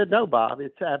 And she said, "No, Bob,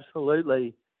 it's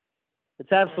absolutely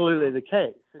the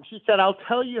case." And she said, "I'll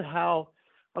tell you how.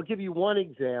 I'll give you one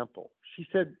example." She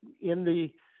said,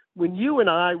 when you and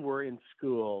I were in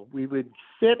school, we would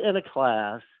sit in a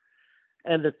class,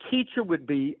 and the teacher would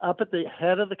be up at the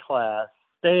head of the class,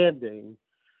 standing,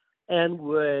 and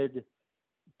would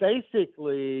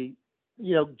basically,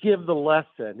 give the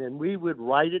lesson, and we would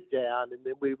write it down, and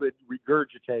then we would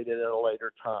regurgitate it at a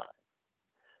later time.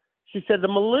 She said the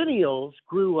millennials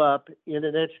grew up in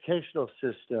an educational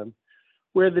system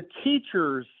where the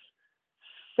teachers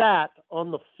sat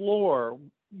on the floor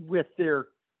with their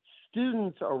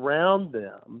students around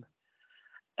them,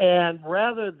 and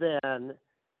rather than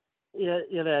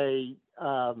in a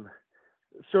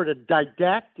sort of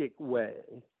didactic way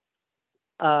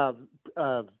of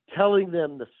telling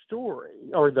them the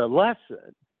story or the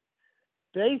lesson,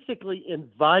 basically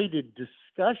invited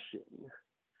discussion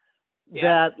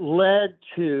that led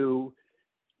to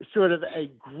sort of a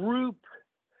group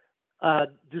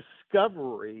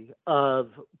discovery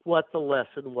of what the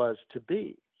lesson was to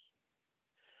be.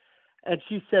 And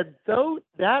she said, though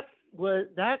that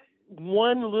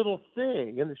one little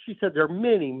thing, and she said there are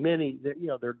many, there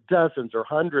are dozens or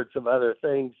hundreds of other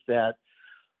things that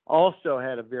also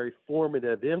had a very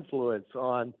formative influence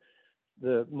on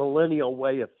the millennial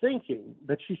way of thinking.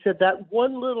 But she said that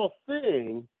one little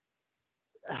thing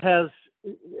has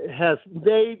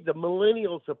made the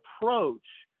millennials' approach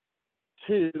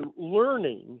to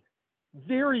learning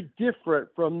very different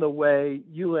from the way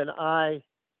you and I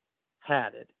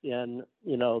had it in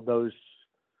those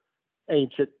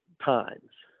ancient times.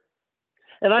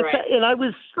 And I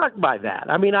was struck by that.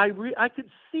 I mean, I could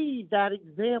see that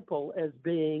example as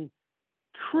being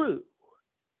true.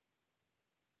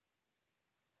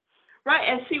 Right,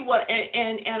 and see what,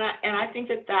 and I think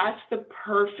that's the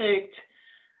perfect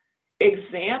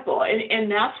example,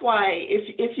 and that's why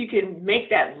if you can make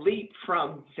that leap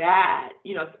from that,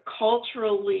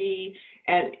 culturally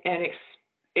and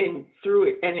through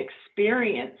it and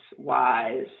experience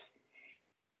wise,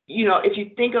 if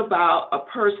you think about a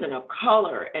person of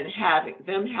color and having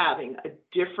a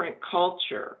different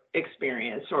culture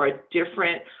experience or a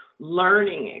different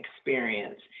learning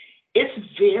experience, it's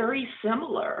very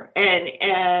similar,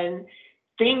 and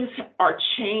things are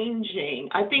changing.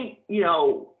 I think,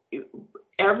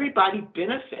 everybody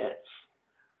benefits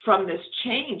from this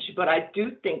change, but I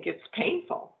do think it's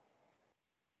painful.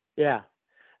 Yeah.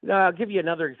 I'll give you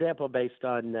another example based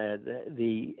on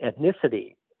the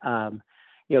ethnicity.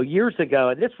 Years ago,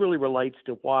 and this really relates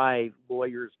to why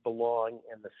lawyers belong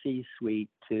in the C-suite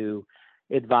to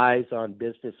advise on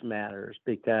business matters,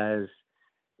 because,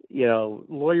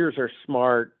 lawyers are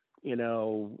smart,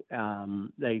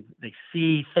 they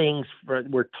see things,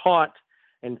 we're taught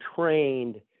and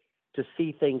trained to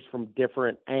see things from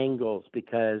different angles,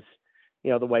 because,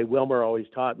 the way Wilmer always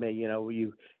taught me,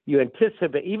 you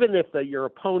anticipate, even if your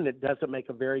opponent doesn't make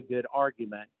a very good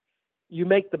argument, you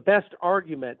make the best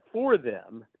argument for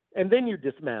them, and then you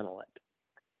dismantle it.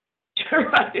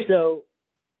 Right. So,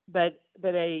 but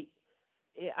I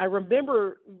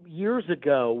remember years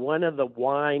ago, one of the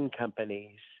wine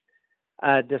companies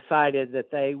decided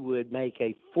that they would make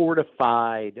a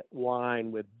fortified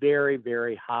wine with very,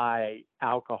 very high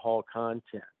alcohol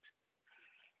content.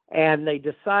 And they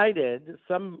decided,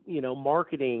 some,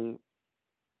 marketing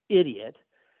idiot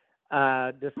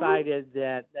decided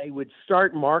that they would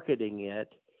start marketing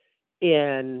it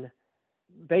in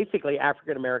basically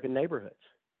African American neighborhoods.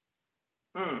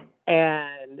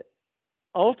 And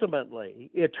ultimately,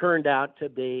 it turned out to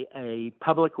be a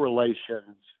public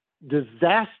relations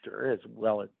disaster, as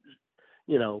well as,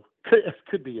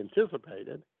 could be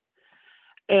anticipated.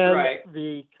 And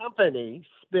the company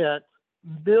spent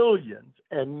millions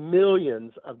and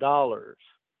millions of dollars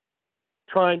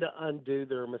trying to undo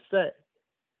their mistake.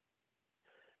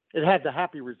 It had the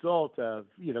happy result of,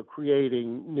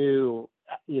 creating new,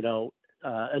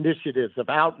 initiatives of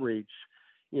outreach,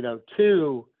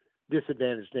 to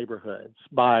disadvantaged neighborhoods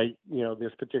by,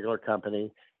 this particular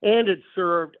company. And it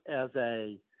served as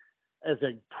a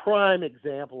prime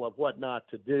example of what not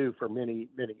to do for many,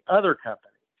 many other companies.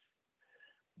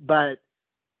 But,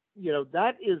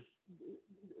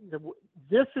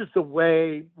 this is the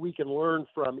way we can learn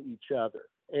from each other,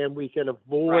 and we can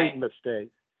avoid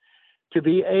mistakes, to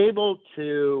be able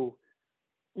to,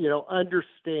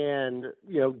 understand,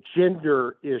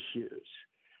 gender issues.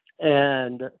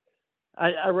 And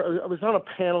I was on a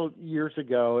panel years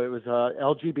ago. It was a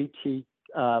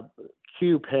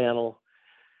LGBTQ panel,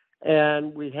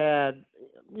 and we had,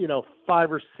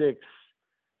 5 or 6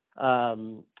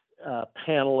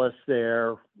 panelists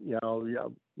there,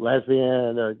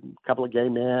 lesbian, a couple of gay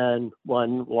men,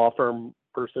 one law firm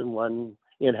person, one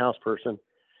in-house person.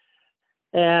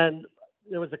 And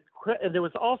there was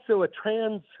also a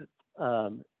trans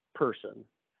person,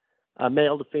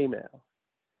 male to female.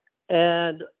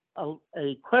 And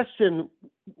a question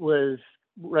was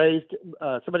raised.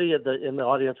 Somebody in the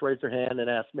audience raised their hand and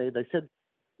asked me. They said,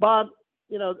 "Bob,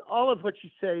 all of what you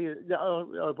say,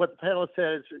 what the panelist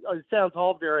says, it sounds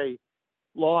all very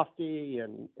lofty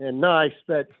and nice,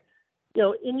 but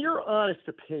in your honest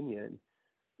opinion,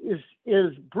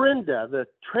 is Brenda, the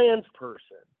trans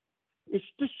person,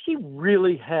 does she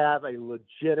really have a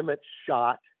legitimate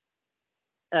shot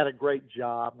at a great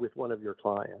job with one of your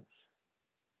clients?"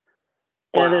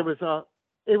 Wow. And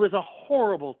it was a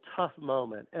horrible, tough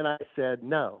moment. And I said,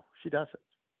 "No, she doesn't."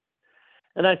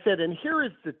 And I said, and here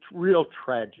is the real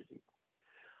tragedy.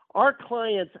 Our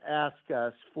clients ask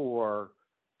us for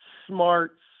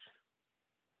smarts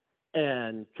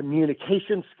and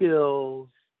communication skills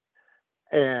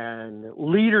and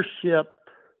leadership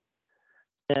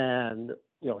and,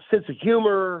 sense of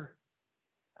humor,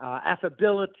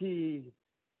 affability.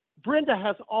 Brenda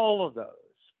has all of those,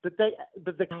 but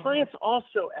the clients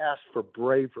also ask for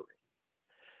bravery.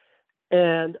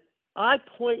 And I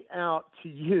point out to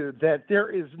you that there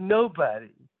is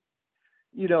nobody,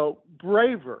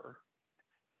 braver,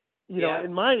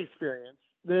 in my experience,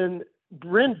 than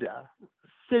Brenda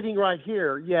sitting right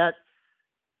here. Yet,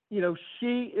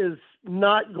 she is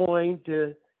not going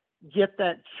to get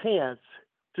that chance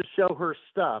to show her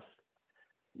stuff,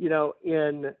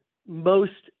 in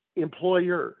most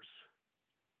employers.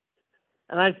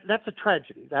 And that's a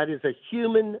tragedy. That is a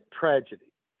human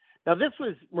tragedy. Now, this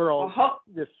was, Merle,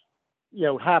 this,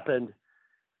 happened,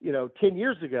 10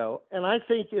 years ago. And I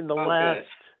think in the last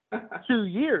 2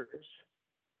 years,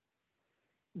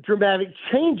 dramatic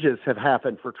changes have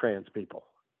happened for trans people.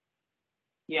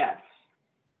 Yes.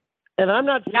 And I'm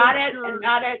not not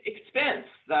at expense,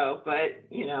 though, but,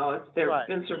 there's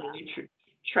been some really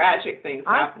tragic things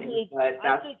happening.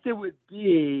 I think there would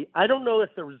be, I don't know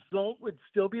if the result would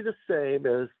still be the same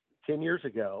as 10 years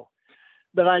ago,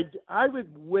 but I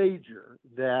would wager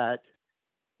that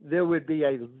there would be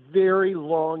a very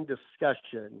long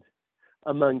discussion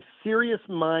among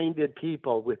serious-minded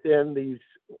people within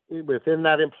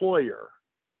that employer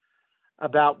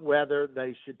about whether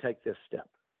they should take this step.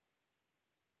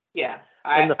 Yeah,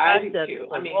 and the fact I do that too.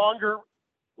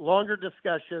 Longer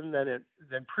discussion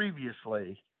than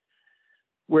previously,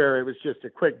 where it was just a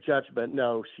quick judgment.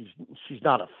 No, she's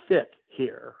not a fit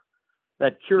here.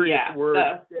 That curious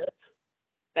word, fit.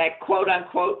 That quote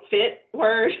unquote fit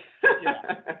word.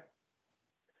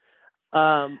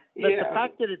 But the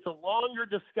fact that it's a longer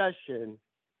discussion,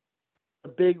 a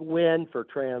big win for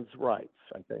trans rights,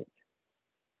 I think.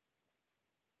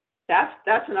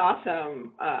 That's an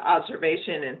awesome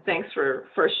observation, and thanks for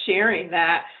sharing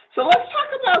that. So let's talk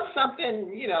about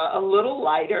something, a little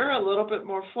lighter, a little bit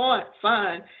more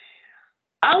fun.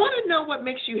 I want to know what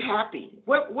makes you happy.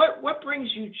 What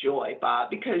brings you joy, Bob?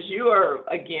 Because you are,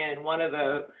 again, one of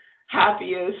the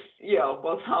happiest,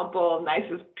 most humble,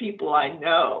 nicest people I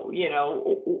know.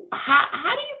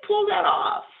 How do you pull that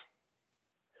off?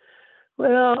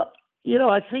 Well,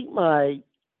 I think my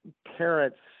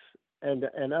parents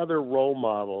and other role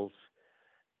models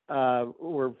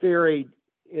were very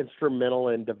instrumental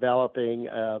in developing,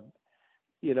 a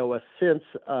sense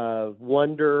of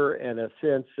wonder and a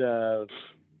sense of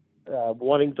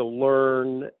wanting to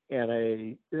learn and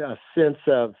a sense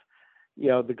of,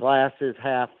 the glass is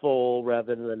half full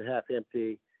rather than half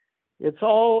empty. It's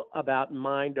all about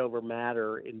mind over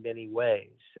matter in many ways.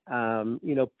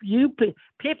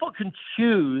 People can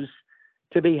choose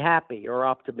to be happy or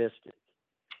optimistic.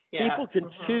 Yeah. People can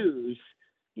choose,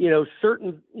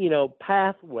 certain,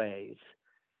 pathways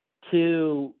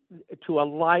to a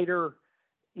lighter,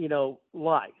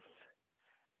 life.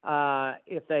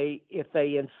 If they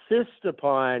insist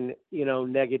upon,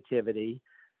 negativity,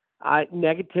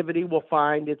 negativity will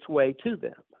find its way to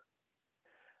them.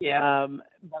 Yeah.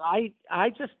 But I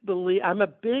just believe, I'm a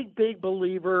big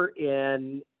believer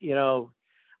in,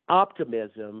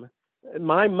 optimism.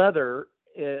 My mother,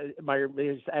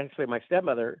 actually my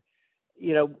stepmother,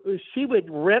 she would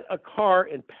rent a car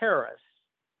in Paris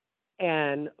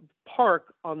and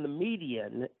park on the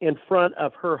median in front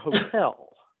of her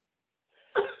hotel.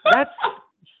 That's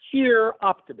sheer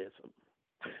optimism.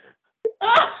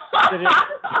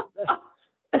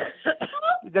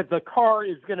 That the car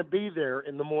is going to be there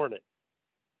in the morning.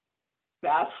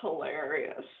 That's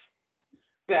hilarious.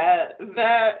 That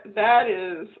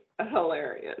is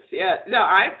hilarious. Yeah. No,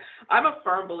 I'm a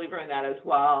firm believer in that as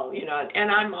well.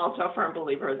 And I'm also a firm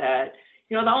believer that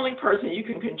the only person you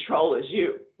can control is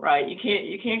you, right? You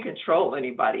can't control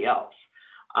anybody else.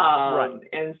 Right.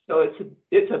 And so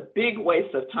it's a big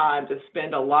waste of time to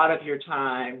spend a lot of your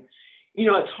time.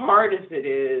 As hard as it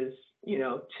is,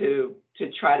 to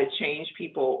try to change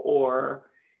people or,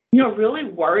 really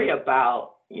worry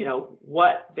about,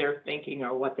 what they're thinking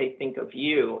or what they think of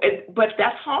you. But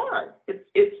that's hard.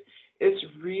 It's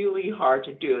really hard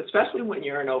to do, especially when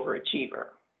you're an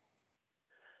overachiever.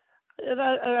 And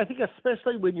I think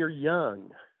especially when you're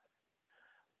young.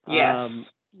 Yes.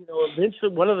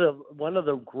 Eventually one of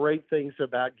the great things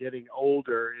about getting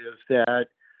older is that,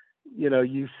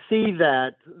 you see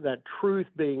that truth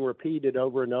being repeated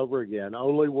over and over again.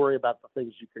 Only worry about the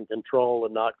things you can control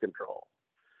and not control.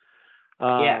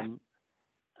 Yeah.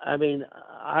 I mean,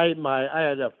 I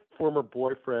had a former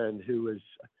boyfriend who was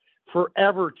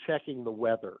forever checking the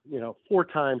weather, 4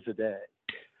 times a day.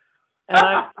 And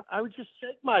I would just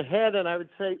shake my head and I would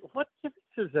say, what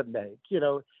difference does it make?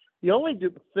 The only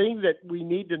thing that we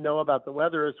need to know about the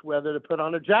weather is whether to put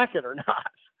on a jacket or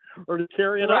not, or to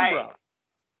carry an umbrella.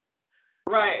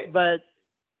 Right. But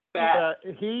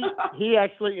he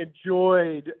actually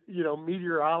enjoyed,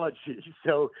 meteorology.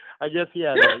 So I guess he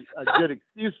had a good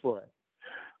excuse for it.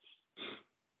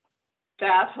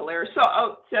 That's hilarious.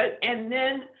 And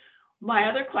then my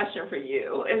other question for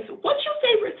you is, what's your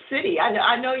favorite city?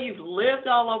 I know you've lived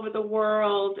all over the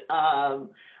world.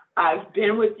 I've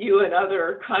been with you in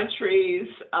other countries.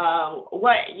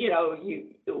 What's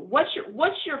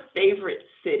your favorite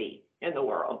city in the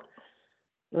world?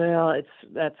 Well, it's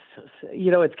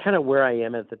kind of where I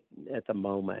am at the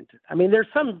moment. I mean, there's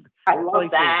some places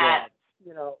that,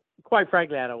 quite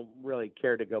frankly, I don't really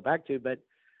care to go back to, but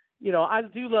I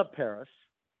do love Paris.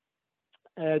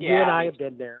 And you and I have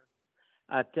been there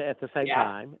at the same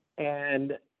time,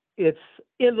 and it's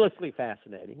endlessly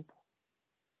fascinating.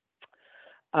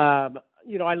 I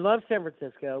love San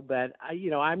Francisco, but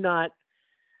I'm not,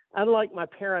 unlike my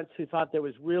parents who thought there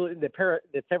was really that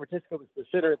San Francisco was the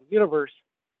center of the universe.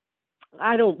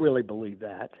 I don't really believe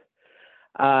that.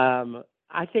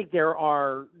 I think there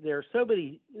are so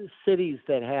many cities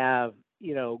that have,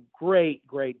 great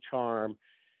charm.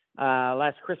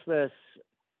 Last Christmas,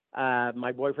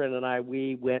 my boyfriend and I,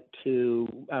 we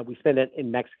spent it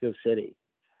in Mexico City,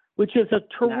 which is a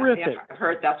terrific, I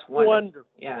heard that's wonderful.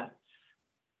 Yeah.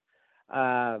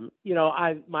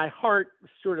 My heart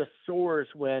sort of soars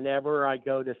whenever I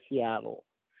go to Seattle,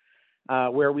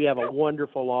 where we have a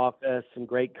wonderful office and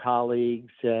great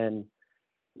colleagues, and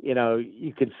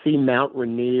you can see Mount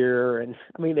Rainier, and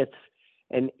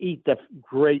and eat the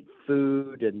great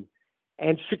food,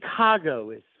 and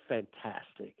Chicago is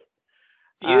fantastic.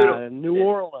 Beautiful. New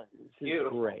Orleans is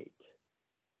beautiful. Great.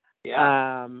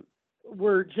 Yeah.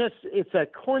 It's a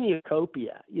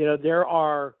cornucopia. There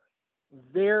are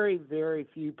very, very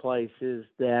few places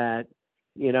that,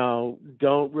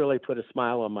 don't really put a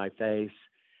smile on my face.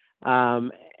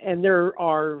 And there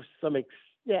are some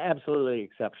absolutely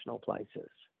exceptional places.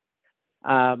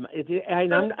 I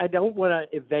don't want to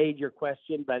evade your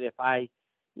question, but if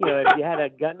if you had a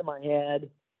gun to my head,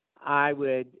 I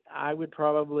would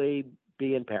probably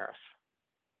be in Paris.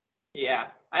 Yeah,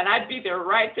 and I'd be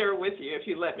right there with you if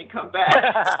you let me come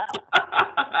back.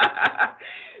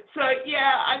 So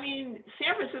yeah, I mean,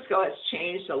 San Francisco has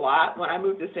changed a lot. When I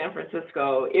moved to San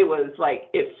Francisco, it was like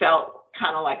it felt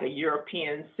kind of like a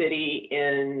European city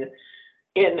in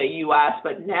the U.S.,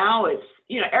 but now it's,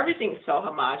 everything's so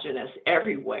homogenous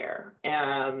everywhere.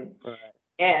 Right.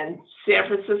 And San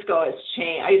Francisco has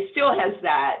changed. It still has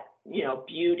that,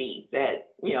 beauty, that,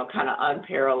 kind of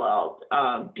unparalleled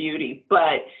beauty.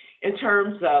 But in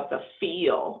terms of the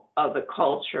feel of the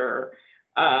culture,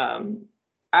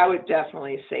 I would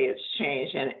definitely say it's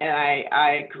changed. And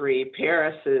I agree.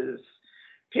 Paris is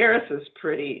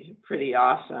pretty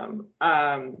awesome.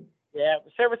 Yeah,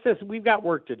 San Francisco, we've got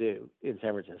work to do in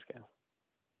San Francisco.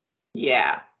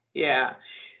 Yeah.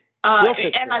 We'll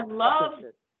fix And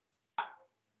it.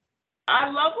 I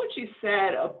love what you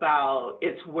said about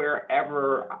it's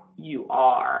wherever you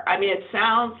are. I mean, it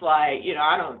sounds like,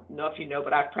 I don't know if you know,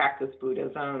 but I've practiced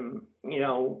Buddhism,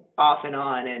 off and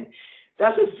on. And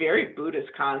that's a very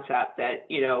Buddhist concept that,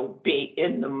 be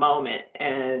in the moment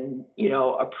and,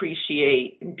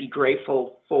 appreciate and be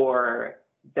grateful for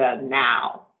the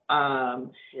now.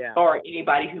 Or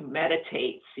anybody who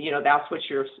meditates, that's what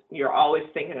you're always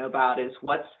thinking about is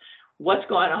what's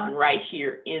going on right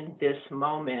here in this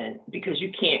moment, because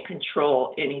you can't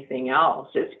control anything else.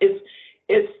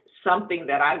 It's something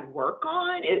that I work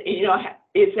on.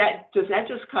 Does that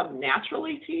just come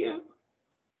naturally to you?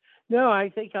 No, I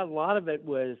think a lot of it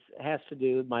has to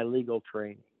do with my legal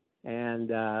training.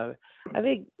 And I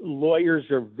think lawyers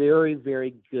are very,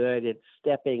 very good at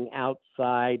stepping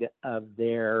outside of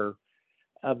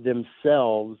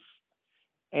themselves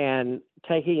and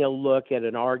taking a look at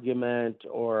an argument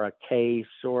or a case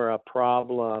or a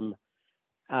problem,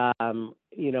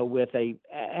 with a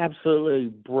absolutely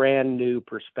brand new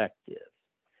perspective.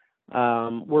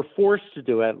 We're forced to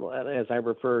do it, as I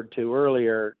referred to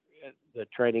earlier, the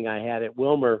training I had at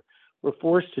Wilmer. We're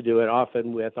forced to do it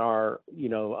often with our,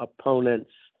 opponents,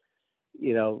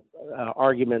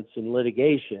 arguments in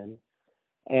litigation.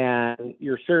 And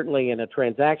you're certainly in a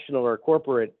transactional or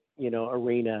corporate,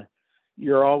 arena.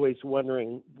 You're always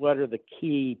wondering what are the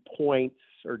key points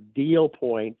or deal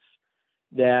points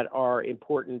that are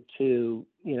important to,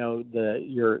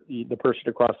 the person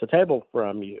across the table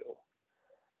from you.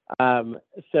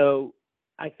 So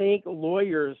I think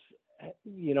lawyers,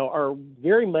 are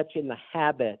very much in the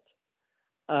habit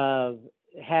of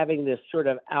having this sort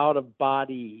of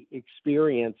out-of-body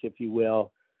experience, if you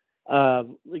will, of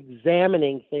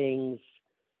examining things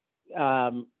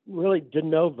really de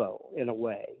novo in a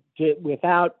way,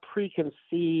 without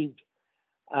preconceived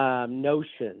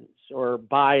notions or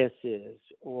biases,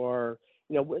 or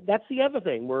that's the other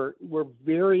thing. We're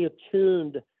very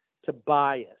attuned to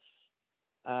bias,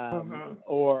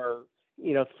 or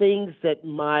things that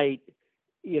might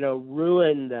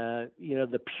ruin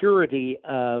the purity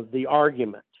of the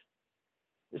argument.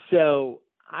 So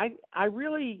I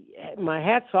really, my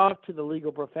hat's off to the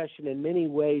legal profession in many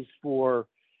ways for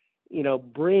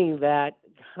bringing that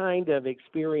kind of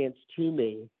experience to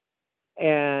me,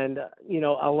 and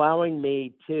allowing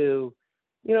me to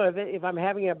if I'm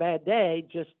having a bad day,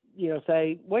 just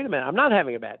say, wait a minute, I'm not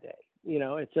having a bad day.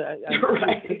 It's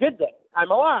Right. it's a good day.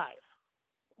 I'm alive.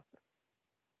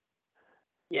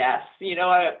 Yes.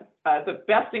 The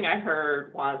best thing I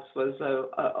heard once was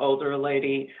a older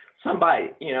lady,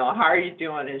 somebody, how are you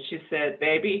doing? And she said,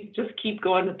 baby, just keep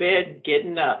going to bed and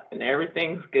getting up and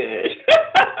everything's good.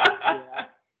 Yeah.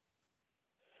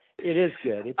 It is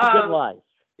good. It's a good life.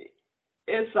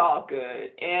 It's all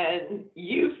good. And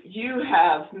you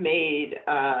have made,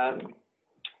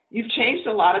 you've changed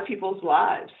a lot of people's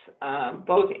lives,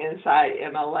 both inside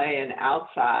MLA and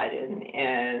outside.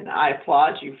 And I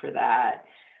applaud you for that.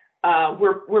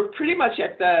 We're pretty much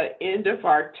at the end of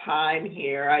our time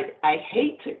here. I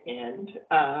hate to end.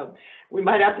 We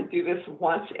might have to do this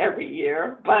once every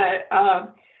year, but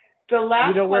the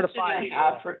last question I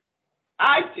have for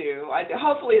I do.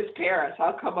 Hopefully it's Paris.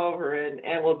 I'll come over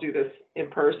and we'll do this in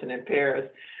person in Paris.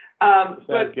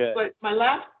 But my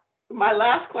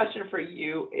last question for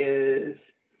you is,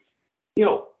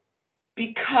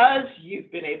 because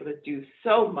you've been able to do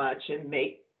so much and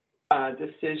make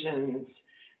decisions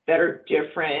that are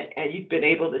different, and you've been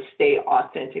able to stay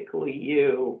authentically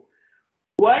you,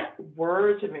 what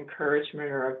words of encouragement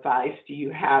or advice do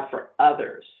you have for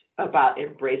others about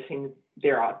embracing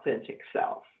their authentic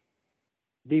self?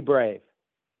 Be brave.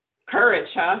 Courage,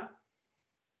 huh?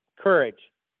 Courage.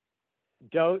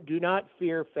 Do not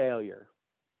fear failure.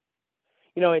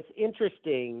 It's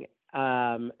interesting,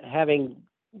 having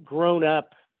grown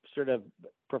up sort of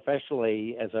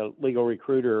professionally as a legal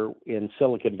recruiter in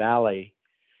Silicon Valley.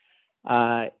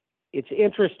 it's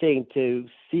interesting to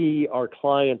see our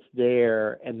clients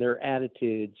there and their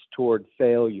attitudes toward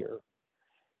failure.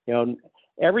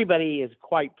 Everybody is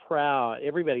quite proud.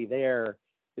 Everybody there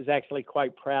is actually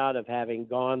quite proud of having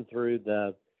gone through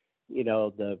the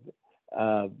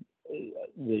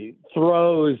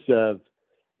throes of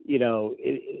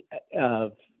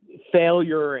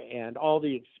failure and all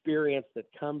the experience that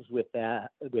comes with that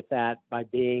by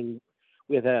being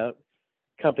with a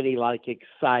company like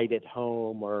Excite at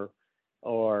Home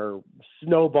or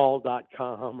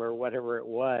Snowball.com or whatever it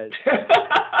was.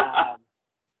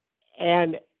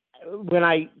 And when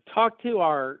I talk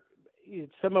to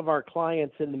some of our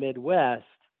clients in the Midwest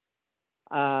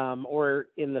or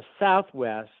in the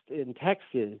Southwest in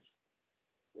Texas,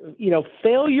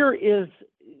 failure is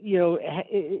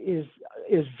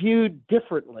viewed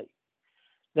differently.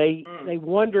 They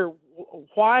wonder,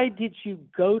 why did you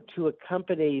go to a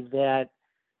company that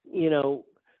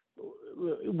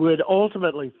would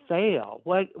ultimately fail?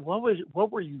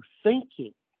 What were you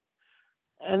thinking?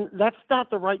 And that's not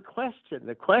the right question.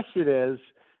 The question is,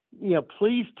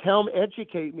 please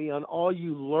educate me on all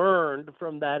you learned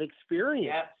from that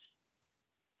experience. Yes.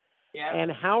 Yep.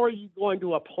 And how are you going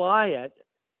to apply it,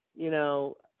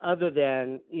 other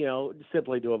than,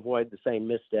 simply to avoid the same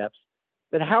missteps,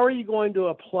 but how are you going to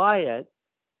apply it,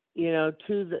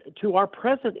 to our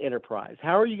present enterprise?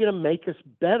 How are you going to make us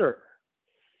better?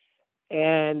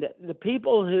 And the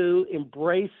people who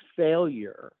embrace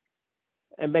failure,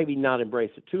 and maybe not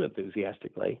embrace it too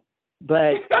enthusiastically,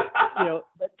 but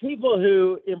but people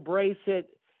who embrace it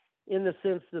in the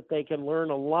sense that they can learn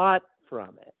a lot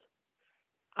from it,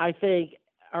 I think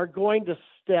are going to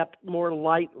step more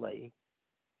lightly,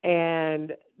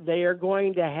 and they are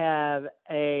going to have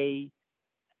a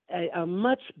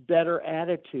much better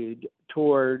attitude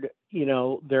toward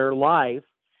their life,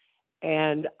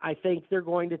 and I think they're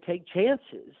going to take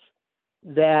chances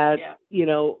that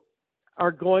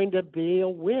are going to be a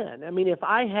win. I mean, if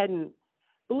I hadn't,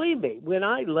 believe me, when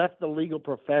I left the legal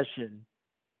profession,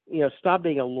 stopped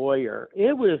being a lawyer,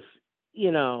 it was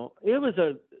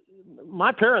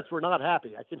my parents were not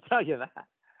happy, I can tell you that.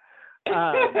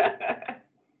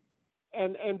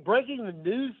 And breaking the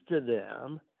news to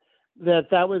them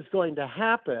that was going to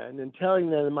happen and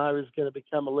telling them I was going to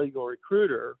become a legal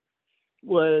recruiter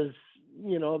was,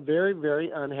 a very, very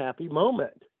unhappy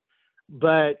moment.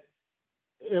 But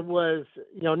it was,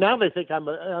 now they think I'm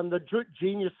the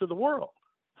genius of the world.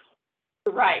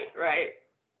 Right.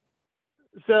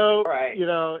 So,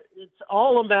 it's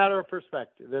all a matter of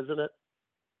perspective, isn't it?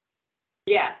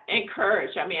 Yeah, and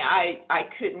courage. I mean, I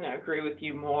couldn't agree with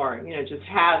you more. Just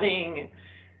having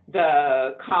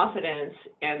the confidence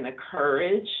and the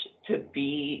courage to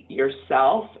be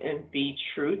yourself and be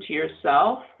true to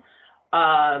yourself.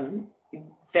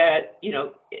 That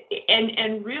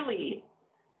and really,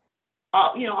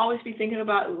 always be thinking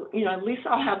about, at least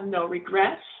I'll have no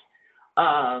regrets.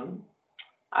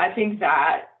 I think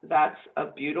that's a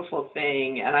beautiful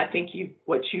thing, and I think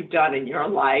what you've done in your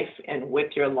life and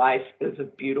with your life is a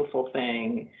beautiful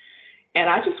thing. And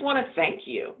I just want to thank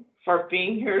you for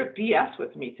being here to BS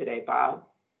with me today, Bob.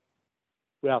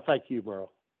 Well, thank you,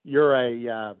 Merle.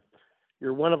 You're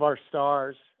one of our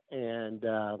stars, and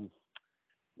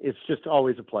it's just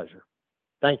always a pleasure.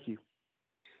 Thank you.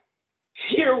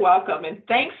 You're welcome, and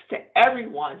thanks to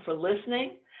everyone for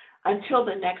listening. Until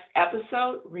the next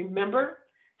episode, remember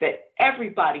that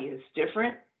everybody is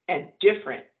different, and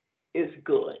different is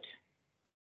good.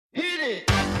 Hit it!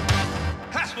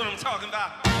 That's what I'm talking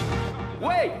about.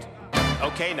 Wait!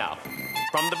 Okay, now,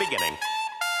 from the beginning.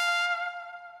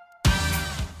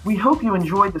 We hope you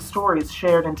enjoyed the stories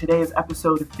shared in today's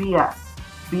episode of BS,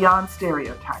 Beyond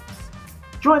Stereotypes.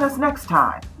 Join us next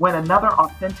time when another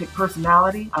authentic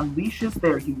personality unleashes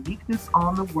their uniqueness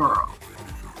on the world.